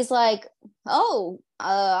he's like,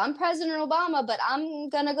 I'm President Obama, but I'm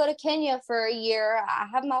going to go to Kenya for a year. I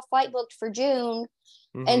have my flight booked for June.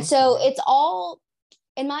 And so it's all,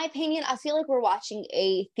 in my opinion, I feel like we're watching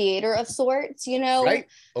a theater of sorts, you know? Right.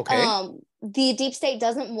 Okay. The deep state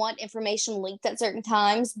doesn't want information leaked at certain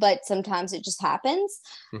times, but sometimes it just happens.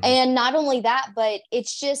 And not only that, but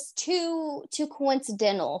it's just too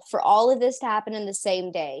coincidental for all of this to happen in the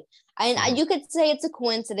same day. And you could say it's a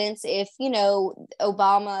coincidence if, you know,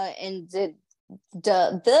 Obama and the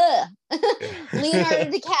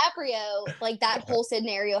Leonardo DiCaprio, like that whole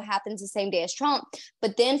scenario happens the same day as Trump.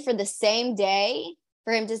 But then for the same day,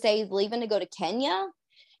 for him to say he's leaving to go to Kenya,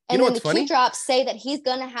 and then the key drops say that he's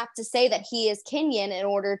gonna have to say that he is Kenyan in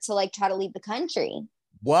order to like try to leave the country.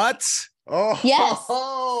 What? Oh, yes.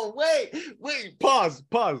 Oh, wait, pause.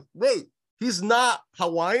 Wait, he's not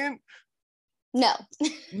Hawaiian? No.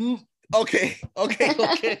 Okay.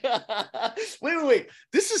 Wait.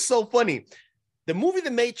 This is so funny. The movie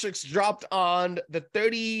The Matrix dropped on the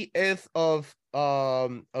 30th of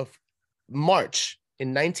March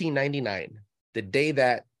in 1999, the day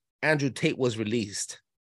that Andrew Tate was released.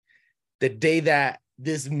 The day that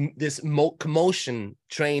this commotion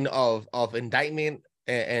train of indictment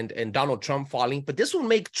and Donald Trump falling, but this will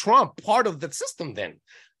make Trump part of the system then,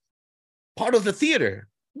 part of the theater.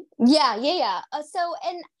 Yeah. So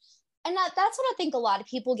that's what I think a lot of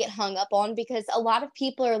people get hung up on, because a lot of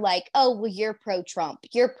people are like, oh, well, you're pro-Trump.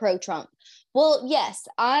 Well, yes,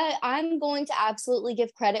 I'm going to absolutely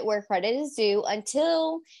give credit where credit is due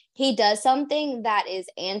until he does something that is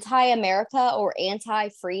anti-America or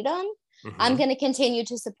anti-freedom. I'm going to continue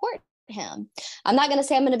to support him. I'm not going to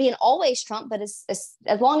say I'm going to be an always Trump, but as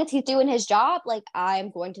long as he's doing his job, like,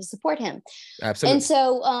 I'm going to support him. Absolutely. And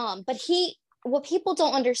so, but what people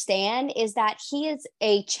don't understand is that he is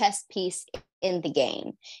a chess piece in the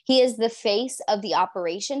game. He is the face of the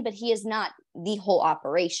operation, but he is not the whole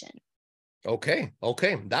operation. Okay.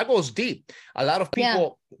 That goes deep. A lot of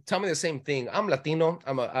people tell me the same thing. I'm Latino.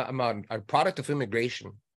 I'm a product of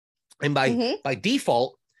immigration. And by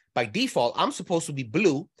default, I'm supposed to be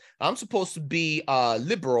blue. I'm supposed to be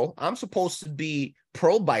liberal. I'm supposed to be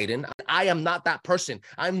pro-Biden. I am not that person.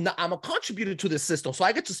 I'm a contributor to the system. So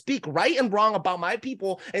I get to speak right and wrong about my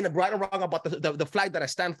people and right and wrong about the flag that I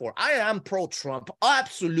stand for. I am pro-Trump.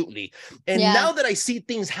 Absolutely. And now that I see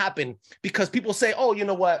things happen, because people say, oh, you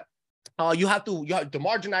know what? You have to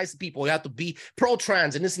marginalize people. You have to be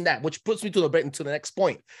pro-trans and this and that, which puts me to the next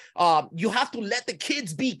point. You have to let the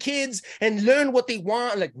kids be kids and learn what they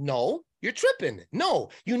want. Like, no, you're tripping.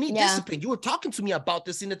 No, you need discipline. You were talking to me about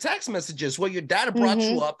this in the text messages where your dad brought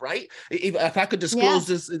you up, right? If I could disclose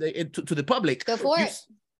this to the public, go for it.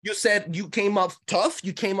 You said you came up tough.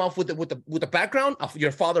 You came off with the background of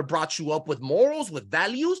your father brought you up with morals, with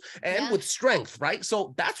values, and with strength, right?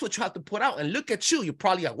 So that's what you have to put out. And look at you. You're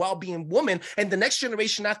probably a well-being woman, and the next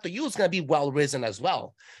generation after you is going to be well-risen as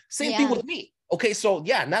well. Same thing with me. Okay, so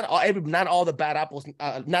not all the bad apples,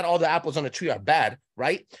 not all the apples on the tree are bad,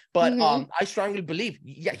 right? But I strongly believe,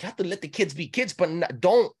 you have to let the kids be kids, but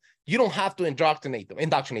you don't have to indoctrinate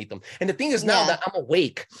them. And the thing is now that I'm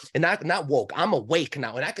awake and not woke, I'm awake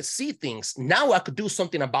now and I could see things. Now I could do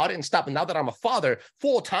something about it and stop. And now that I'm a father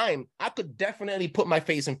full time, I could definitely put my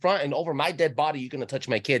face in front and over my dead body, you're going to touch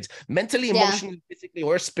my kids mentally, emotionally, physically,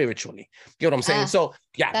 or spiritually. You know what I'm saying? So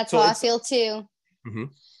that's how I feel too.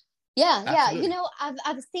 Yeah. Absolutely. You know,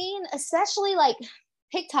 I've seen, especially like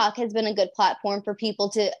TikTok has been a good platform for people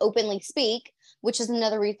to openly speak, which is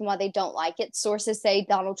another reason why they don't like it. Sources say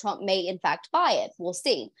Donald Trump may in fact buy it. We'll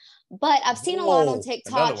see. But I've seen a lot on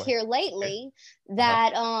TikTok here lately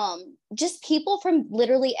that just people from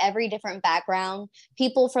literally every different background,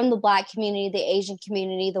 people from the Black community, the Asian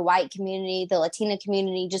community, the white community, the Latina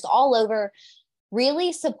community, just all over,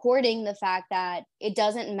 really supporting the fact that it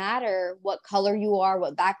doesn't matter what color you are,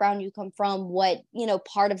 what background you come from, what, you know,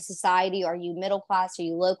 part of society, are you middle class, are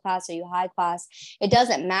you low class, are you high class? It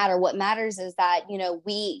doesn't matter. What matters is that, you know,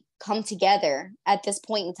 we come together at this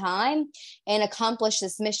point in time and accomplish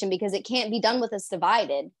this mission, because it can't be done with us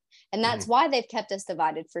divided. And that's why they've kept us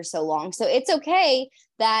divided for so long. So it's okay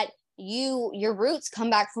that your roots come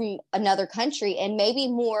back from another country, and maybe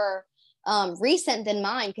more recent than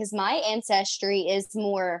mine, because my ancestry is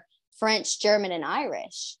more French, German, and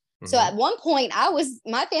Irish. So at one point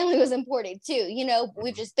my family was imported too. You know,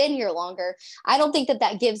 we've just been here longer. I don't think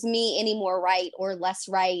that gives me any more right or less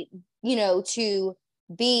right, you know, to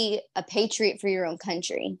be a patriot for your own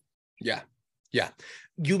country. Yeah. Yeah.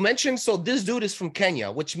 You mentioned, so this dude is from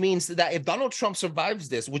Kenya, which means that if Donald Trump survives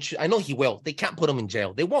this, which I know he will, they can't put him in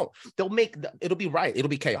jail. They won't. It'll be right. It'll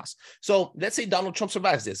be chaos. So let's say Donald Trump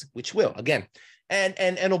survives this, which will, again. And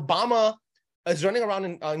Obama is running around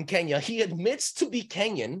in Kenya. He admits to be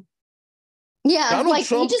Kenyan. Yeah, Donald like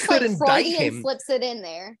Trump he just could like indict Freudian him. slips it in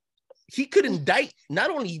there. He could indict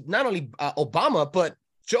not only Obama, but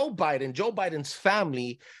Joe Biden's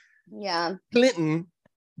family. Yeah. Clinton,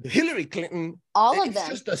 Hillary Clinton, all of it's them.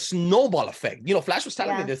 just a snowball effect. You know, Flash was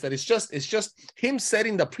telling me Yeah. this, that it's just him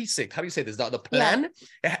setting the precinct. How do you say this? The plan.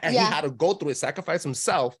 And he had to go through it, sacrifice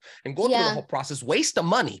himself, and go through the whole process, waste the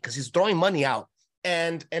money because he's throwing money out,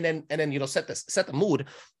 and then you know, set the mood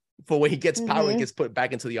for when he gets power and gets put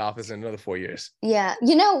back into the office in another 4 years. Yeah.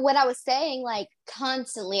 You know what I was saying, like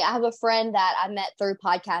constantly, I have a friend that I met through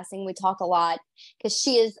podcasting. We talk a lot because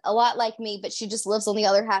she is a lot like me, but she just lives on the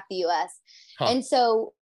other half of the US. And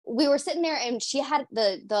so we were sitting there, and she had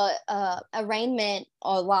the arraignment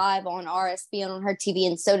live on RSB and on her TV,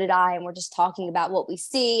 and so did I. And we're just talking about what we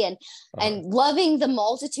see and loving the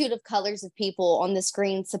multitude of colors of people on the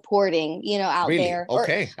screen supporting, you know, out there.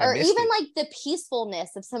 Okay. Or even like the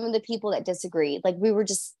peacefulness of some of the people that disagreed. Like we were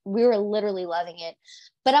literally loving it.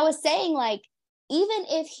 But I was saying, like, even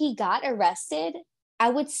if he got arrested, I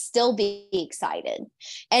would still be excited.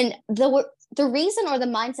 And the reason or the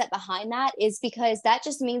mindset behind that is because that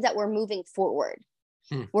just means that we're moving forward.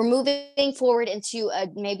 We're moving forward into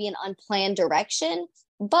maybe an unplanned direction.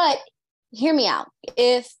 But hear me out.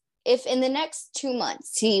 If in the next 2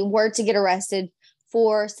 months he were to get arrested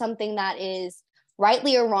for something that is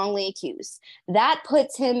rightly or wrongly accused, that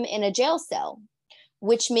puts him in a jail cell.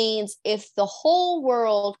 Which means if the whole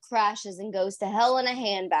world crashes and goes to hell in a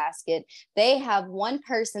handbasket, they have one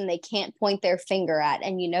person they can't point their finger at.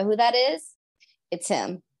 And you know who that is? It's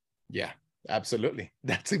him. Yeah, absolutely.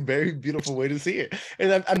 That's a very beautiful way to see it.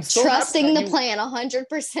 And I'm so trusting the plan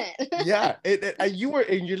 100%. Yeah,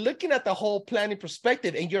 you're looking at the whole planning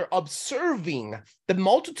perspective, and you're observing the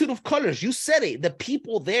multitude of colors. You said it, the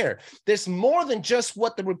people there. There's more than just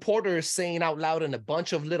what the reporter is saying out loud and a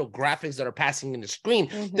bunch of little graphics that are passing in the screen.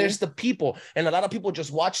 There's the people, and a lot of people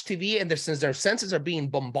just watch TV, and since their senses are being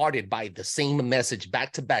bombarded by the same message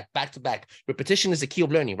back to back. Repetition is the key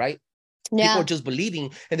of learning, right? Yeah. People are just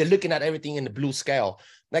believing, and they're looking at everything in the blue scale.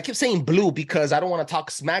 And I keep saying blue because I don't want to talk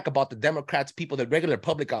smack about the Democrats, people, the regular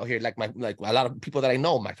public out here, like a lot of people that I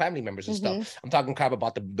know, my family members and stuff. I'm talking crap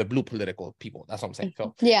about the blue political people. That's what I'm saying.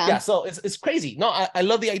 So yeah. So it's crazy. No, I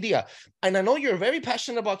love the idea, and I know you're very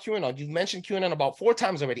passionate about QAnon. You've mentioned QAnon about 4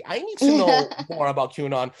 times already. I need to know more about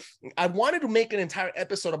QAnon. I wanted to make an entire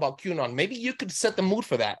episode about QAnon. Maybe you could set the mood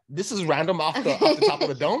for that. This is random off the top of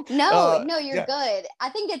the dome. No, you're good. I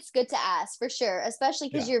think it's good to ask for sure, especially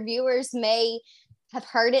because your viewers may have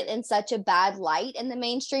heard it in such a bad light in the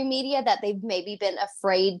mainstream media that they've maybe been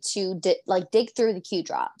afraid to dig through the Q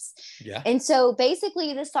drops. Yeah. And so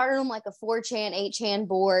basically this started on like a 4chan, 8chan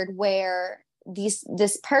board where this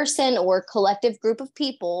person or collective group of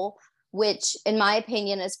people, which in my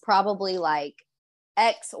opinion is probably like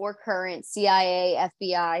ex or current CIA,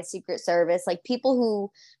 FBI, Secret Service, like people who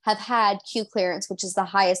have had Q clearance, which is the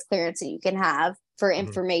highest clearance that you can have for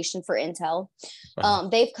information, for intel.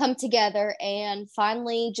 They've come together and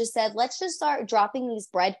finally just said, let's just start dropping these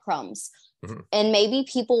breadcrumbs and maybe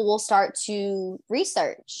people will start to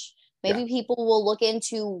research. Maybe people will look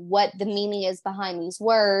into what the meaning is behind these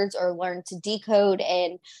words or learn to decode.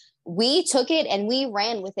 And we took it and we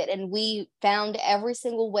ran with it, and we found every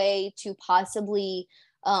single way to possibly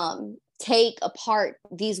take apart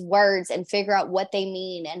these words and figure out what they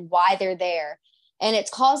mean and why they're there. And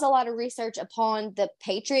it's caused a lot of research upon the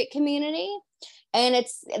patriot community. And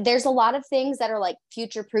there's a lot of things that are like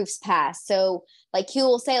future proofs past. So like Q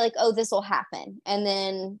will say like, oh, this will happen. And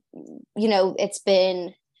then, you know, it's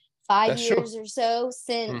been 5 years or so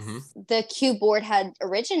since the Q board had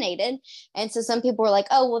originated. And so some people were like,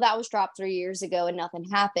 oh, well, that was dropped 3 years ago and nothing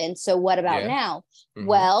happened. So what about now?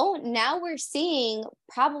 Well, now we're seeing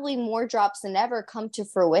probably more drops than ever come to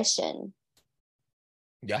fruition.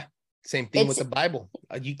 Yeah. Same thing with the Bible.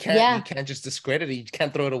 You can't just discredit it. You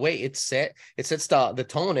can't throw it away. It sets the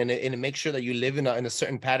tone, and it makes sure that you live in a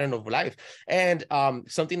certain pattern of life. And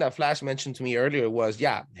something that Flash mentioned to me earlier was,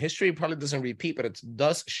 history probably doesn't repeat, but it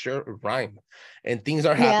does sure rhyme, and things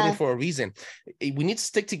are happening for a reason. We need to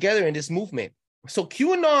stick together in this movement. So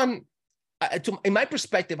QAnon, in my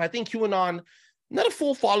perspective, I think QAnon, not a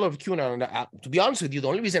full follower of QAnon. To be honest with you, the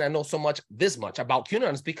only reason I know this much about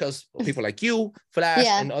QAnon is because of people like you, Flash,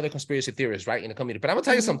 and other conspiracy theorists, right, in the community. But I'm gonna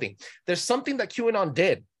tell you something. There's something that QAnon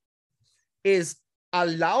did is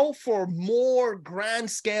allow for more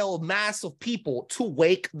grand scale mass of people to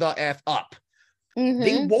wake the F up.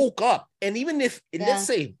 They woke up. And even if, let's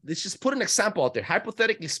just put an example out there,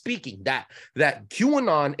 hypothetically speaking, that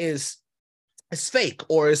QAnon is fake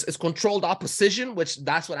or is controlled opposition, which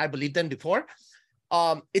that's what I believed in before.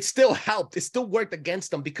 It still helped. It still worked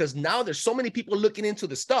against them because now there's so many people looking into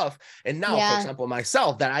the stuff. And now, for example,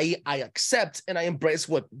 myself, that I accept and I embrace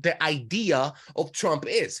what the idea of Trump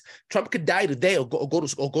is. Trump could die today or go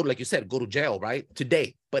to, like you said, go to jail, right?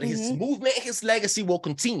 Today. But his movement, his legacy will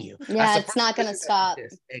continue. Yeah, it's not going to stop.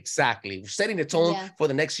 Exactly. We're setting the tone for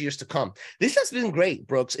the next years to come. This has been great,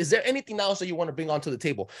 Brooks. Is there anything else that you want to bring onto the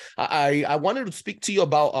table? I wanted to speak to you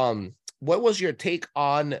about what was your take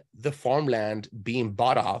on the farmland being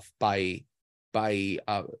bought off by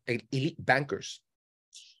elite bankers?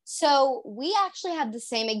 So we actually have the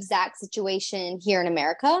same exact situation here in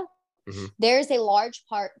America. There's a large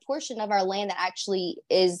portion of our land that actually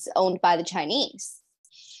is owned by the Chinese.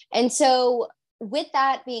 And so with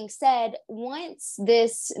that being said, once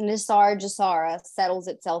this Nisar Jasara settles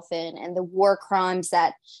itself in and the war crimes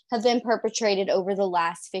that have been perpetrated over the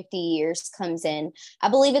last 50 years comes in, I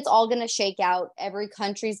believe it's all going to shake out. Every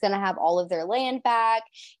country's going to have all of their land back,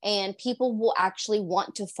 and people will actually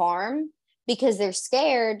want to farm because they're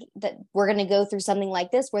scared that we're going to go through something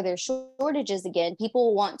like this where there's shortages again.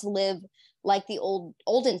 People want to live like the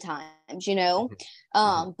olden times, you know?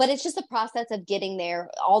 But it's just a process of getting there.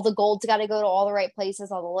 All the gold's got to go to all the right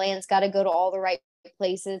places. All the land's got to go to all the right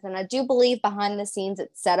places. And I do believe behind the scenes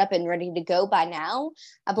it's set up and ready to go by now.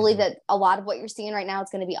 I believe that a lot of what you're seeing right now is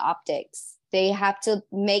going to be optics. They have to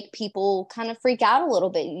make people kind of freak out a little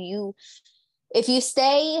bit. If you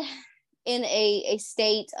stay in a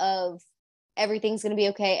state of everything's going to be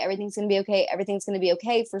okay, everything's going to be okay, everything's going to be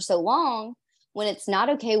okay for so long, when it's not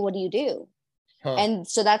okay, what do you do? And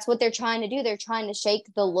so that's what they're trying to do. They're trying to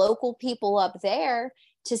shake the local people up there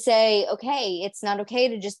to say, okay, it's not okay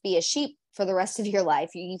to just be a sheep for the rest of your life.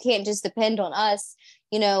 You can't just depend on us.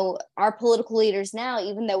 You know, our political leaders now,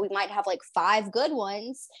 even though we might have like 5 good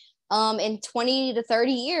ones, in 20 to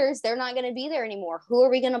 30 years, they're not going to be there anymore. Who are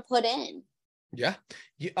we going to put in? Yeah.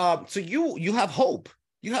 So you have hope.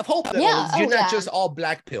 You have hope that you're not just all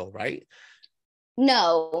black pill, right?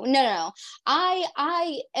 No.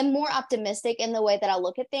 I am more optimistic in the way that I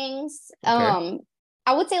look at things. Okay.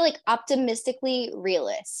 I would say like optimistically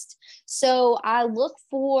realist. So I look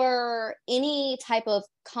for any type of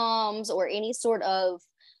comms or any sort of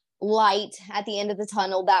light at the end of the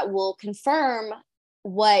tunnel that will confirm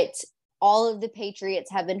what all of the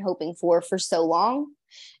patriots have been hoping for so long.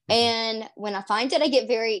 And when I find it, I get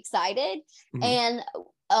very excited. And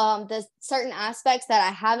the certain aspects that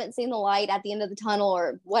I haven't seen the light at the end of the tunnel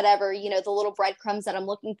or whatever, you know, the little breadcrumbs that I'm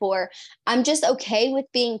looking for, I'm just okay with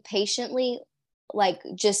being patiently, like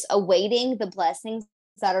just awaiting the blessings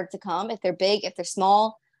that are to come. If they're big, if they're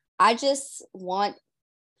small, I just want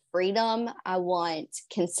freedom. I want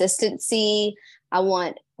consistency. I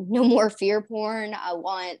want no more fear porn. I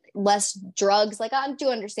want less drugs. Like, I do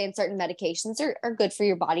understand certain medications are good for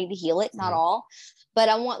your body to heal it, not all, but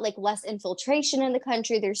I want like less infiltration in the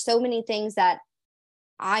country. There's so many things that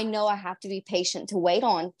I know I have to be patient to wait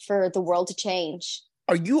on for the world to change.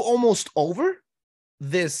 Are you almost over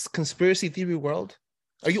this conspiracy theory world?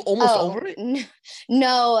 Are you almost over it?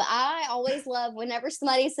 No, I always love whenever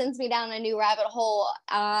somebody sends me down a new rabbit hole,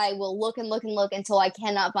 I will look and look and look until I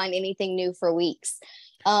cannot find anything new for weeks.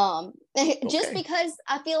 Just because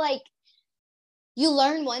I feel like you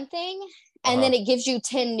learn one thing and then it gives you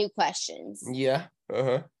 10 new questions. Yeah.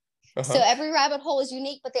 So every rabbit hole is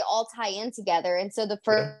unique, but they all tie in together. And so the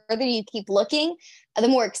further you keep looking, the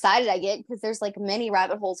more excited I get because there's like many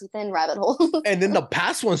rabbit holes within rabbit holes. And then the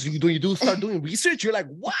past ones, you start doing research, you're like,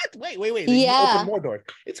 what? Wait. You open more doors.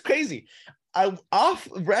 It's crazy. Off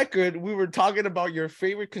record, we were talking about your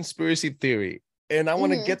favorite conspiracy theory. and I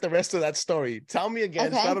want to get the rest of that story. Tell me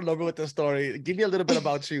again, start all over with the story. Give me a little bit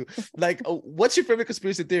about you. Like, what's your favorite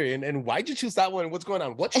conspiracy theory, and why'd you choose that one? What's going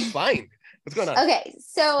on? What'd you find? What's going on? Okay,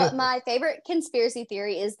 so my favorite conspiracy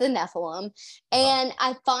theory is the Nephilim, and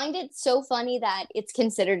I find it so funny that it's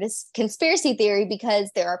considered a conspiracy theory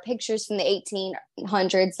because there are pictures from the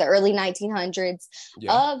 1800s, the early 1900s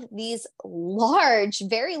of these large,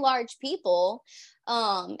 very large people.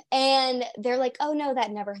 And they're like, oh no,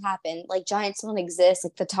 that never happened. Like, giants don't exist.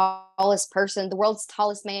 Like, the tallest person, the world's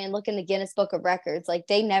tallest man, look in the Guinness Book of Records. Like,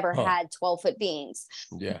 they never had 12-foot beings.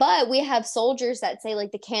 But we have soldiers that say,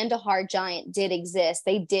 like, the Kandahar giant did exist.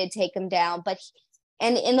 They did take him down.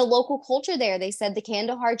 And in the local culture there, they said the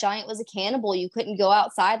Kandahar giant was a cannibal. You couldn't go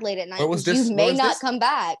outside late at night because you may not come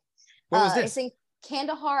back. Where was this? It's in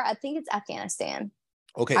Kandahar. I think it's Afghanistan.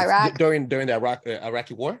 Okay. Iraq. During the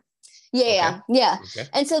Iraqi war? Yeah. Okay.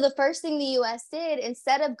 And so the first thing the U.S. did,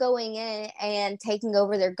 instead of going in and taking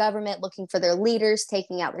over their government, looking for their leaders,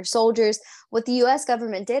 taking out their soldiers, what the U.S.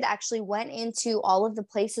 government did actually went into all of the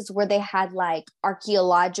places where they had like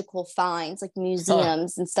archaeological finds, like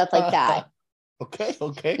museums and stuff like that.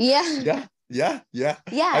 Okay. Yeah.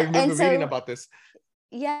 I remember reading about this.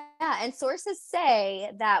 Yeah, and sources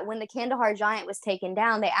say that when the Kandahar giant was taken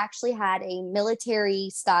down, they actually had a military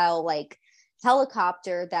style like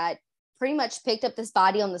helicopter that pretty much picked up this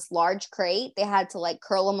body on this large crate. They had to like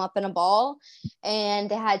curl him up in a ball,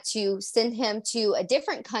 and they had to send him to a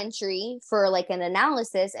different country for like an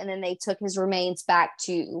analysis. And then they took his remains back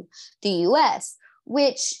to the US,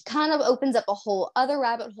 which kind of opens up a whole other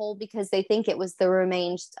rabbit hole because they think it was the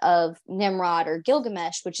remains of Nimrod or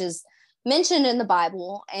Gilgamesh, which is mentioned in the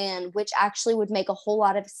Bible, and which actually would make a whole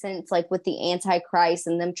lot of sense, like with the Antichrist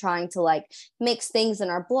and them trying to like mix things in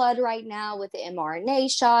our blood right now with the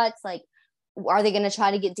mRNA shots. Like, are they going to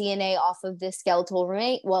try to get DNA off of this skeletal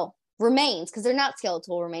remains? Because they're not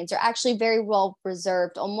skeletal remains. They're actually very well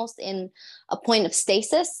preserved, almost in a point of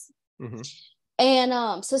stasis.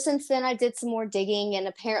 And so since then, I did some more digging, and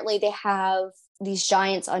apparently they have these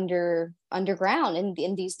giants underground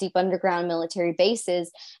in these deep underground military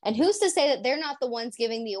bases. And who's to say that they're not the ones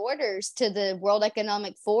giving the orders to the World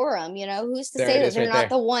Economic Forum? You know, who's to say that they're not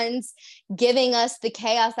the ones giving us the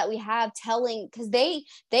chaos that we have, because they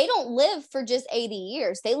don't live for just 80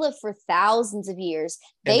 years. They live for thousands of years.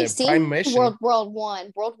 They've seen World War I,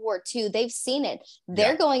 World War II. They've seen it.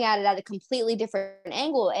 They're going at it at a completely different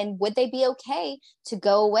angle. And would they be okay to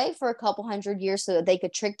go away for a couple hundred years so that they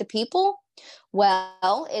could trick the people?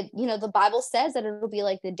 Well, the Bible says that it'll be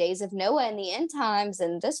like the days of Noah in the end times,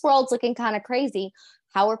 and this world's looking kind of crazy.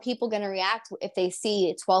 How are people going to react if they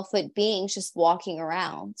see 12-foot beings just walking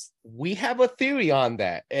around? We have a theory on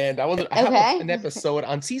that, and I have an episode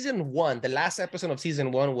on season 1. The last episode of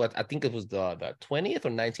season 1 was, I think it was the 20th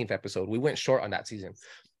or 19th episode. We went short on that season.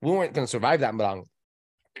 We weren't going to survive that long.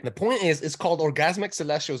 The point is, it's called Orgasmic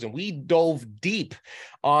Celestials, and we dove deep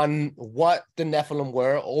on what the Nephilim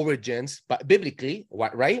were, origins, but biblically,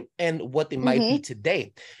 right? And what they might be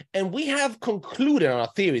today. And we have concluded on a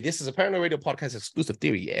theory. This is a Paranormal Radio Podcast exclusive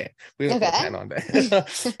theory. Yeah, we're going to plan on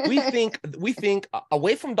that. we think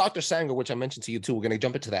away from Dr. Sanger, which I mentioned to you too, we're going to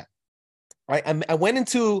jump into that. Right? I went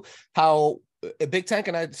into how Big Tank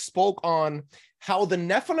and I spoke on how the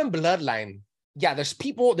Nephilim bloodline, there's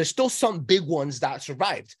still some big ones that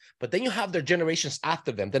survived, but then you have their generations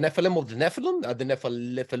after them, the Nephilim of the Nephilim, the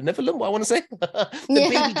Nephilim, I want to say,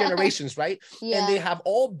 baby generations, right? Yeah. And they have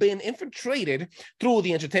all been infiltrated through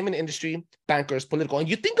the entertainment industry, bankers, political. And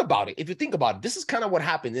you think about it, this is kind of what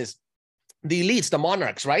happened is the elites, the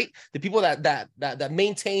monarchs, right? The people that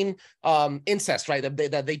maintain incest, right?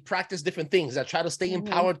 That they practice different things, that try to stay in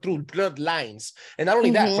power through bloodlines. And not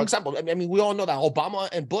only that, for example, I mean, we all know that Obama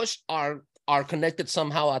and Bush are connected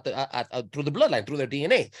somehow through the bloodline, through their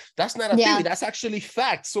DNA. That's not a theory. That's actually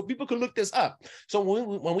fact. So people can look this up. So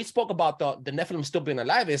when we spoke about the Nephilim still being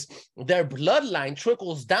alive, is their bloodline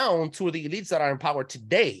trickles down to the elites that are in power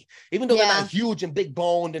today. Even though they're not huge and big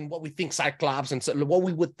boned and what we think Cyclops and so, what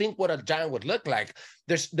we would think what a giant would look like,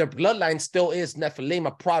 their bloodline still is Nephilim,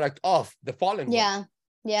 a product of the fallen one.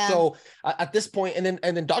 Yeah. So at this point, and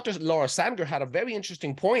then Dr. Laura Sanger had a very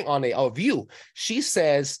interesting point on a view. She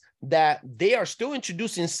says that they are still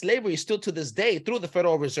introducing slavery still to this day through the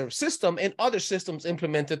Federal Reserve System and other systems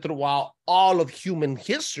implemented throughout all of human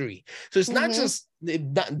history. So it's not just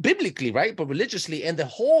not biblically, right, but religiously. And the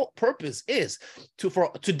whole purpose is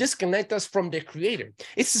to disconnect us from their creator.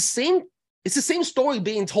 It's the same story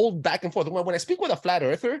being told back and forth. When I speak with a flat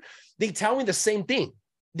earther, they tell me the same thing.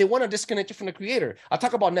 They want to disconnect you from the creator. I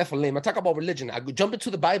talk about Nephilim. I talk about religion. I jump into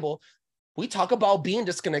the Bible. we talk about being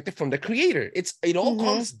disconnected from the creator. It all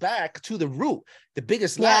comes back to the root. The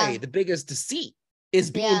biggest lie, the biggest deceit is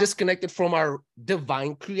being disconnected from our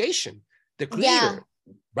divine creation, the creator,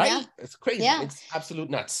 right? Yeah. It's crazy. Yeah. It's absolute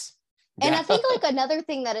nuts. And I think like another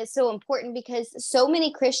thing that is so important, because so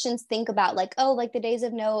many Christians think about like, oh, like the days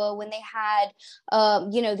of Noah when they had,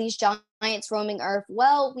 you know, these giants roaming earth.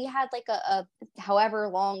 Well, we had like a however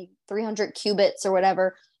long, 300 cubits or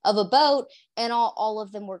whatever of a boat, and all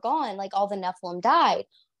of them were gone. Like all the Nephilim died.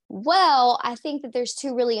 Well, I think that there's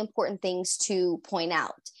two really important things to point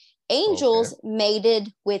out. Angels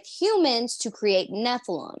mated with humans to create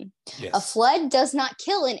Nephilim. Yes. A flood does not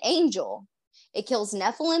kill an angel. It kills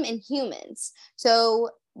Nephilim and humans.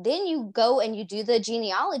 So then you go and you do the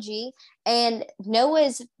genealogy, and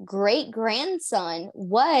Noah's great-grandson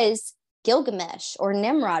was Gilgamesh or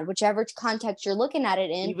Nimrod, whichever context you're looking at it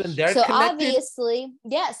in. Even they're so connected? Obviously,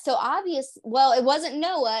 yes. So well, it wasn't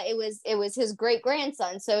Noah, it was his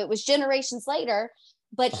great-grandson. So it was generations later,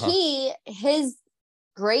 but his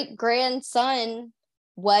great-grandson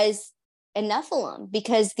was a Nephilim,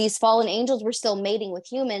 because these fallen angels were still mating with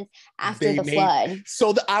humans after the flood.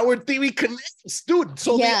 So our theory connects, dude.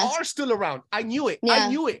 So they are still around. I knew it. I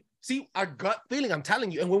knew it. See, our gut feeling, I'm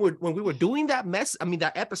telling you. And when we were doing that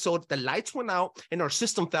that episode, the lights went out and our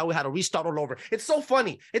system fell. We had to restart all over. It's so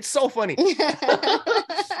funny. It's so funny.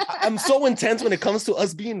 I'm so intense when it comes to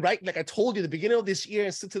us being right. Like I told you, the beginning of this year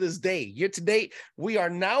and still to this day, year to date, we are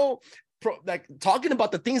now like talking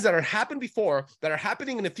about the things that are happened before, that are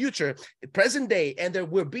happening in the future, present day, and that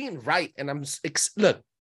we're being right. And look,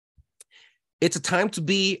 it's a time to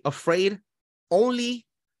be afraid only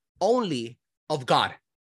of God.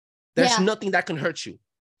 There's nothing that can hurt you.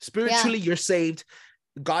 Spiritually, you're saved.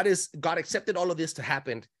 God accepted all of this to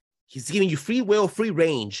happen. He's giving you free will, free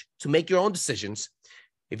range to make your own decisions.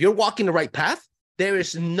 If you're walking the right path, there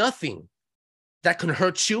is nothing that can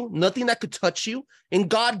hurt you, nothing that could touch you in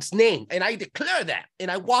God's name. And I declare that. And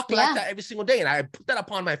I walk like that every single day. And I put that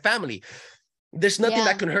upon my family. There's nothing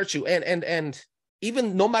that can hurt you. And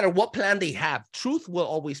even no matter what plan they have, truth will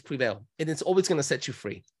always prevail. And it's always going to set you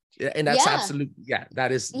free. And that's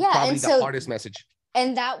that is probably the hardest message.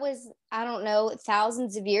 And that was, I don't know,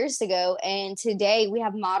 thousands of years ago. And today we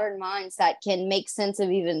have modern minds that can make sense of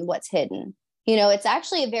even what's hidden. You know, it's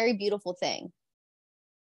actually a very beautiful thing.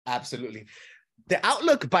 Absolutely. The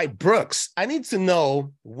Outlook by Brooks. I need to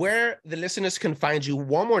know where the listeners can find you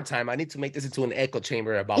one more time. I need to make this into an echo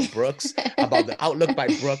chamber about Brooks, about the Outlook by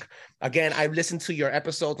Brooke. Again, I've listened to your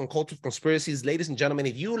episode on Culture of Conspiracies. Ladies and gentlemen,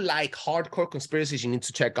 if you like hardcore conspiracies, you need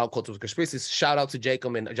to check out Culture of Conspiracies. Shout out to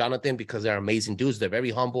Jacob and Jonathan, because they're amazing dudes. They're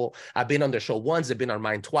very humble. I've been on their show once. They've been on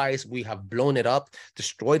mine twice. We have blown it up,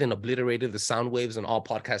 destroyed and obliterated the sound waves on all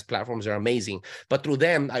podcast platforms. They're amazing. But through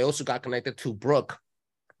them, I also got connected to Brooke.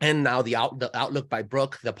 And now the Outlook by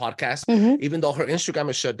Brooke, the podcast, even though her Instagram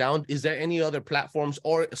is shut down, is there any other platforms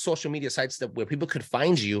or social media sites where people could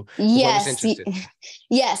find you? Yes.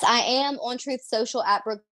 Yes, I am on Truth Social at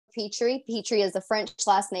Brooke Petrie. Petrie is a French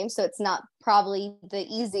last name, so it's not probably the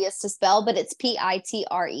easiest to spell, but it's Pitre.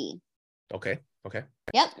 Okay.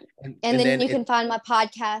 Yep. And then you can find my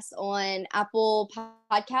podcast on Apple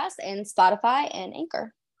Podcasts and Spotify and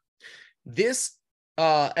Anchor. This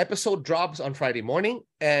episode drops on Friday morning,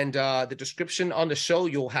 and the description on the show,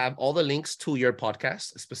 you'll have all the links to your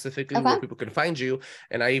podcast, specifically where people can find you.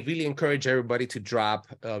 And I really encourage everybody to drop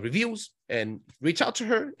reviews and reach out to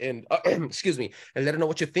her and excuse me, and let her know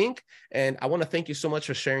what you think. And I want to thank you so much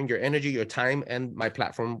for sharing your energy, your time, and my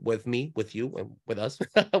platform with me, with you, and with us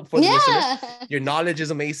for the listeners. Your knowledge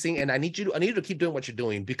is amazing, and I need you to keep doing what you're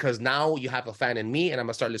doing, because now you have a fan in me, and I'm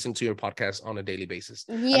gonna start listening to your podcast on a daily basis.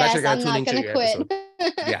 Yes, I'm not gonna quit.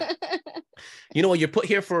 Yeah. You know what? You're put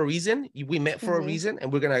here for a reason. We met for a reason,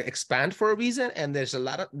 and we're gonna expand for a reason. And there's a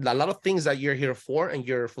lot of things that you're here for, and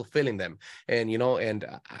you're fulfilling them. And you know, and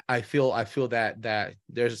I feel that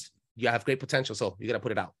you have great potential. So you gotta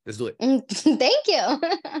put it out. Let's do it. Thank you.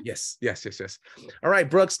 Yes. All right,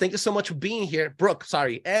 Brooks. Thank you so much for being here, Brooke.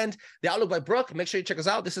 Sorry, and the Outlook by Brooke. Make sure you check us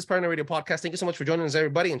out. This is Paranoid Radio Podcast. Thank you so much for joining us,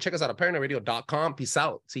 everybody, and check us out at paranoidradio.com. Peace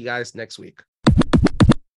out. See you guys next week.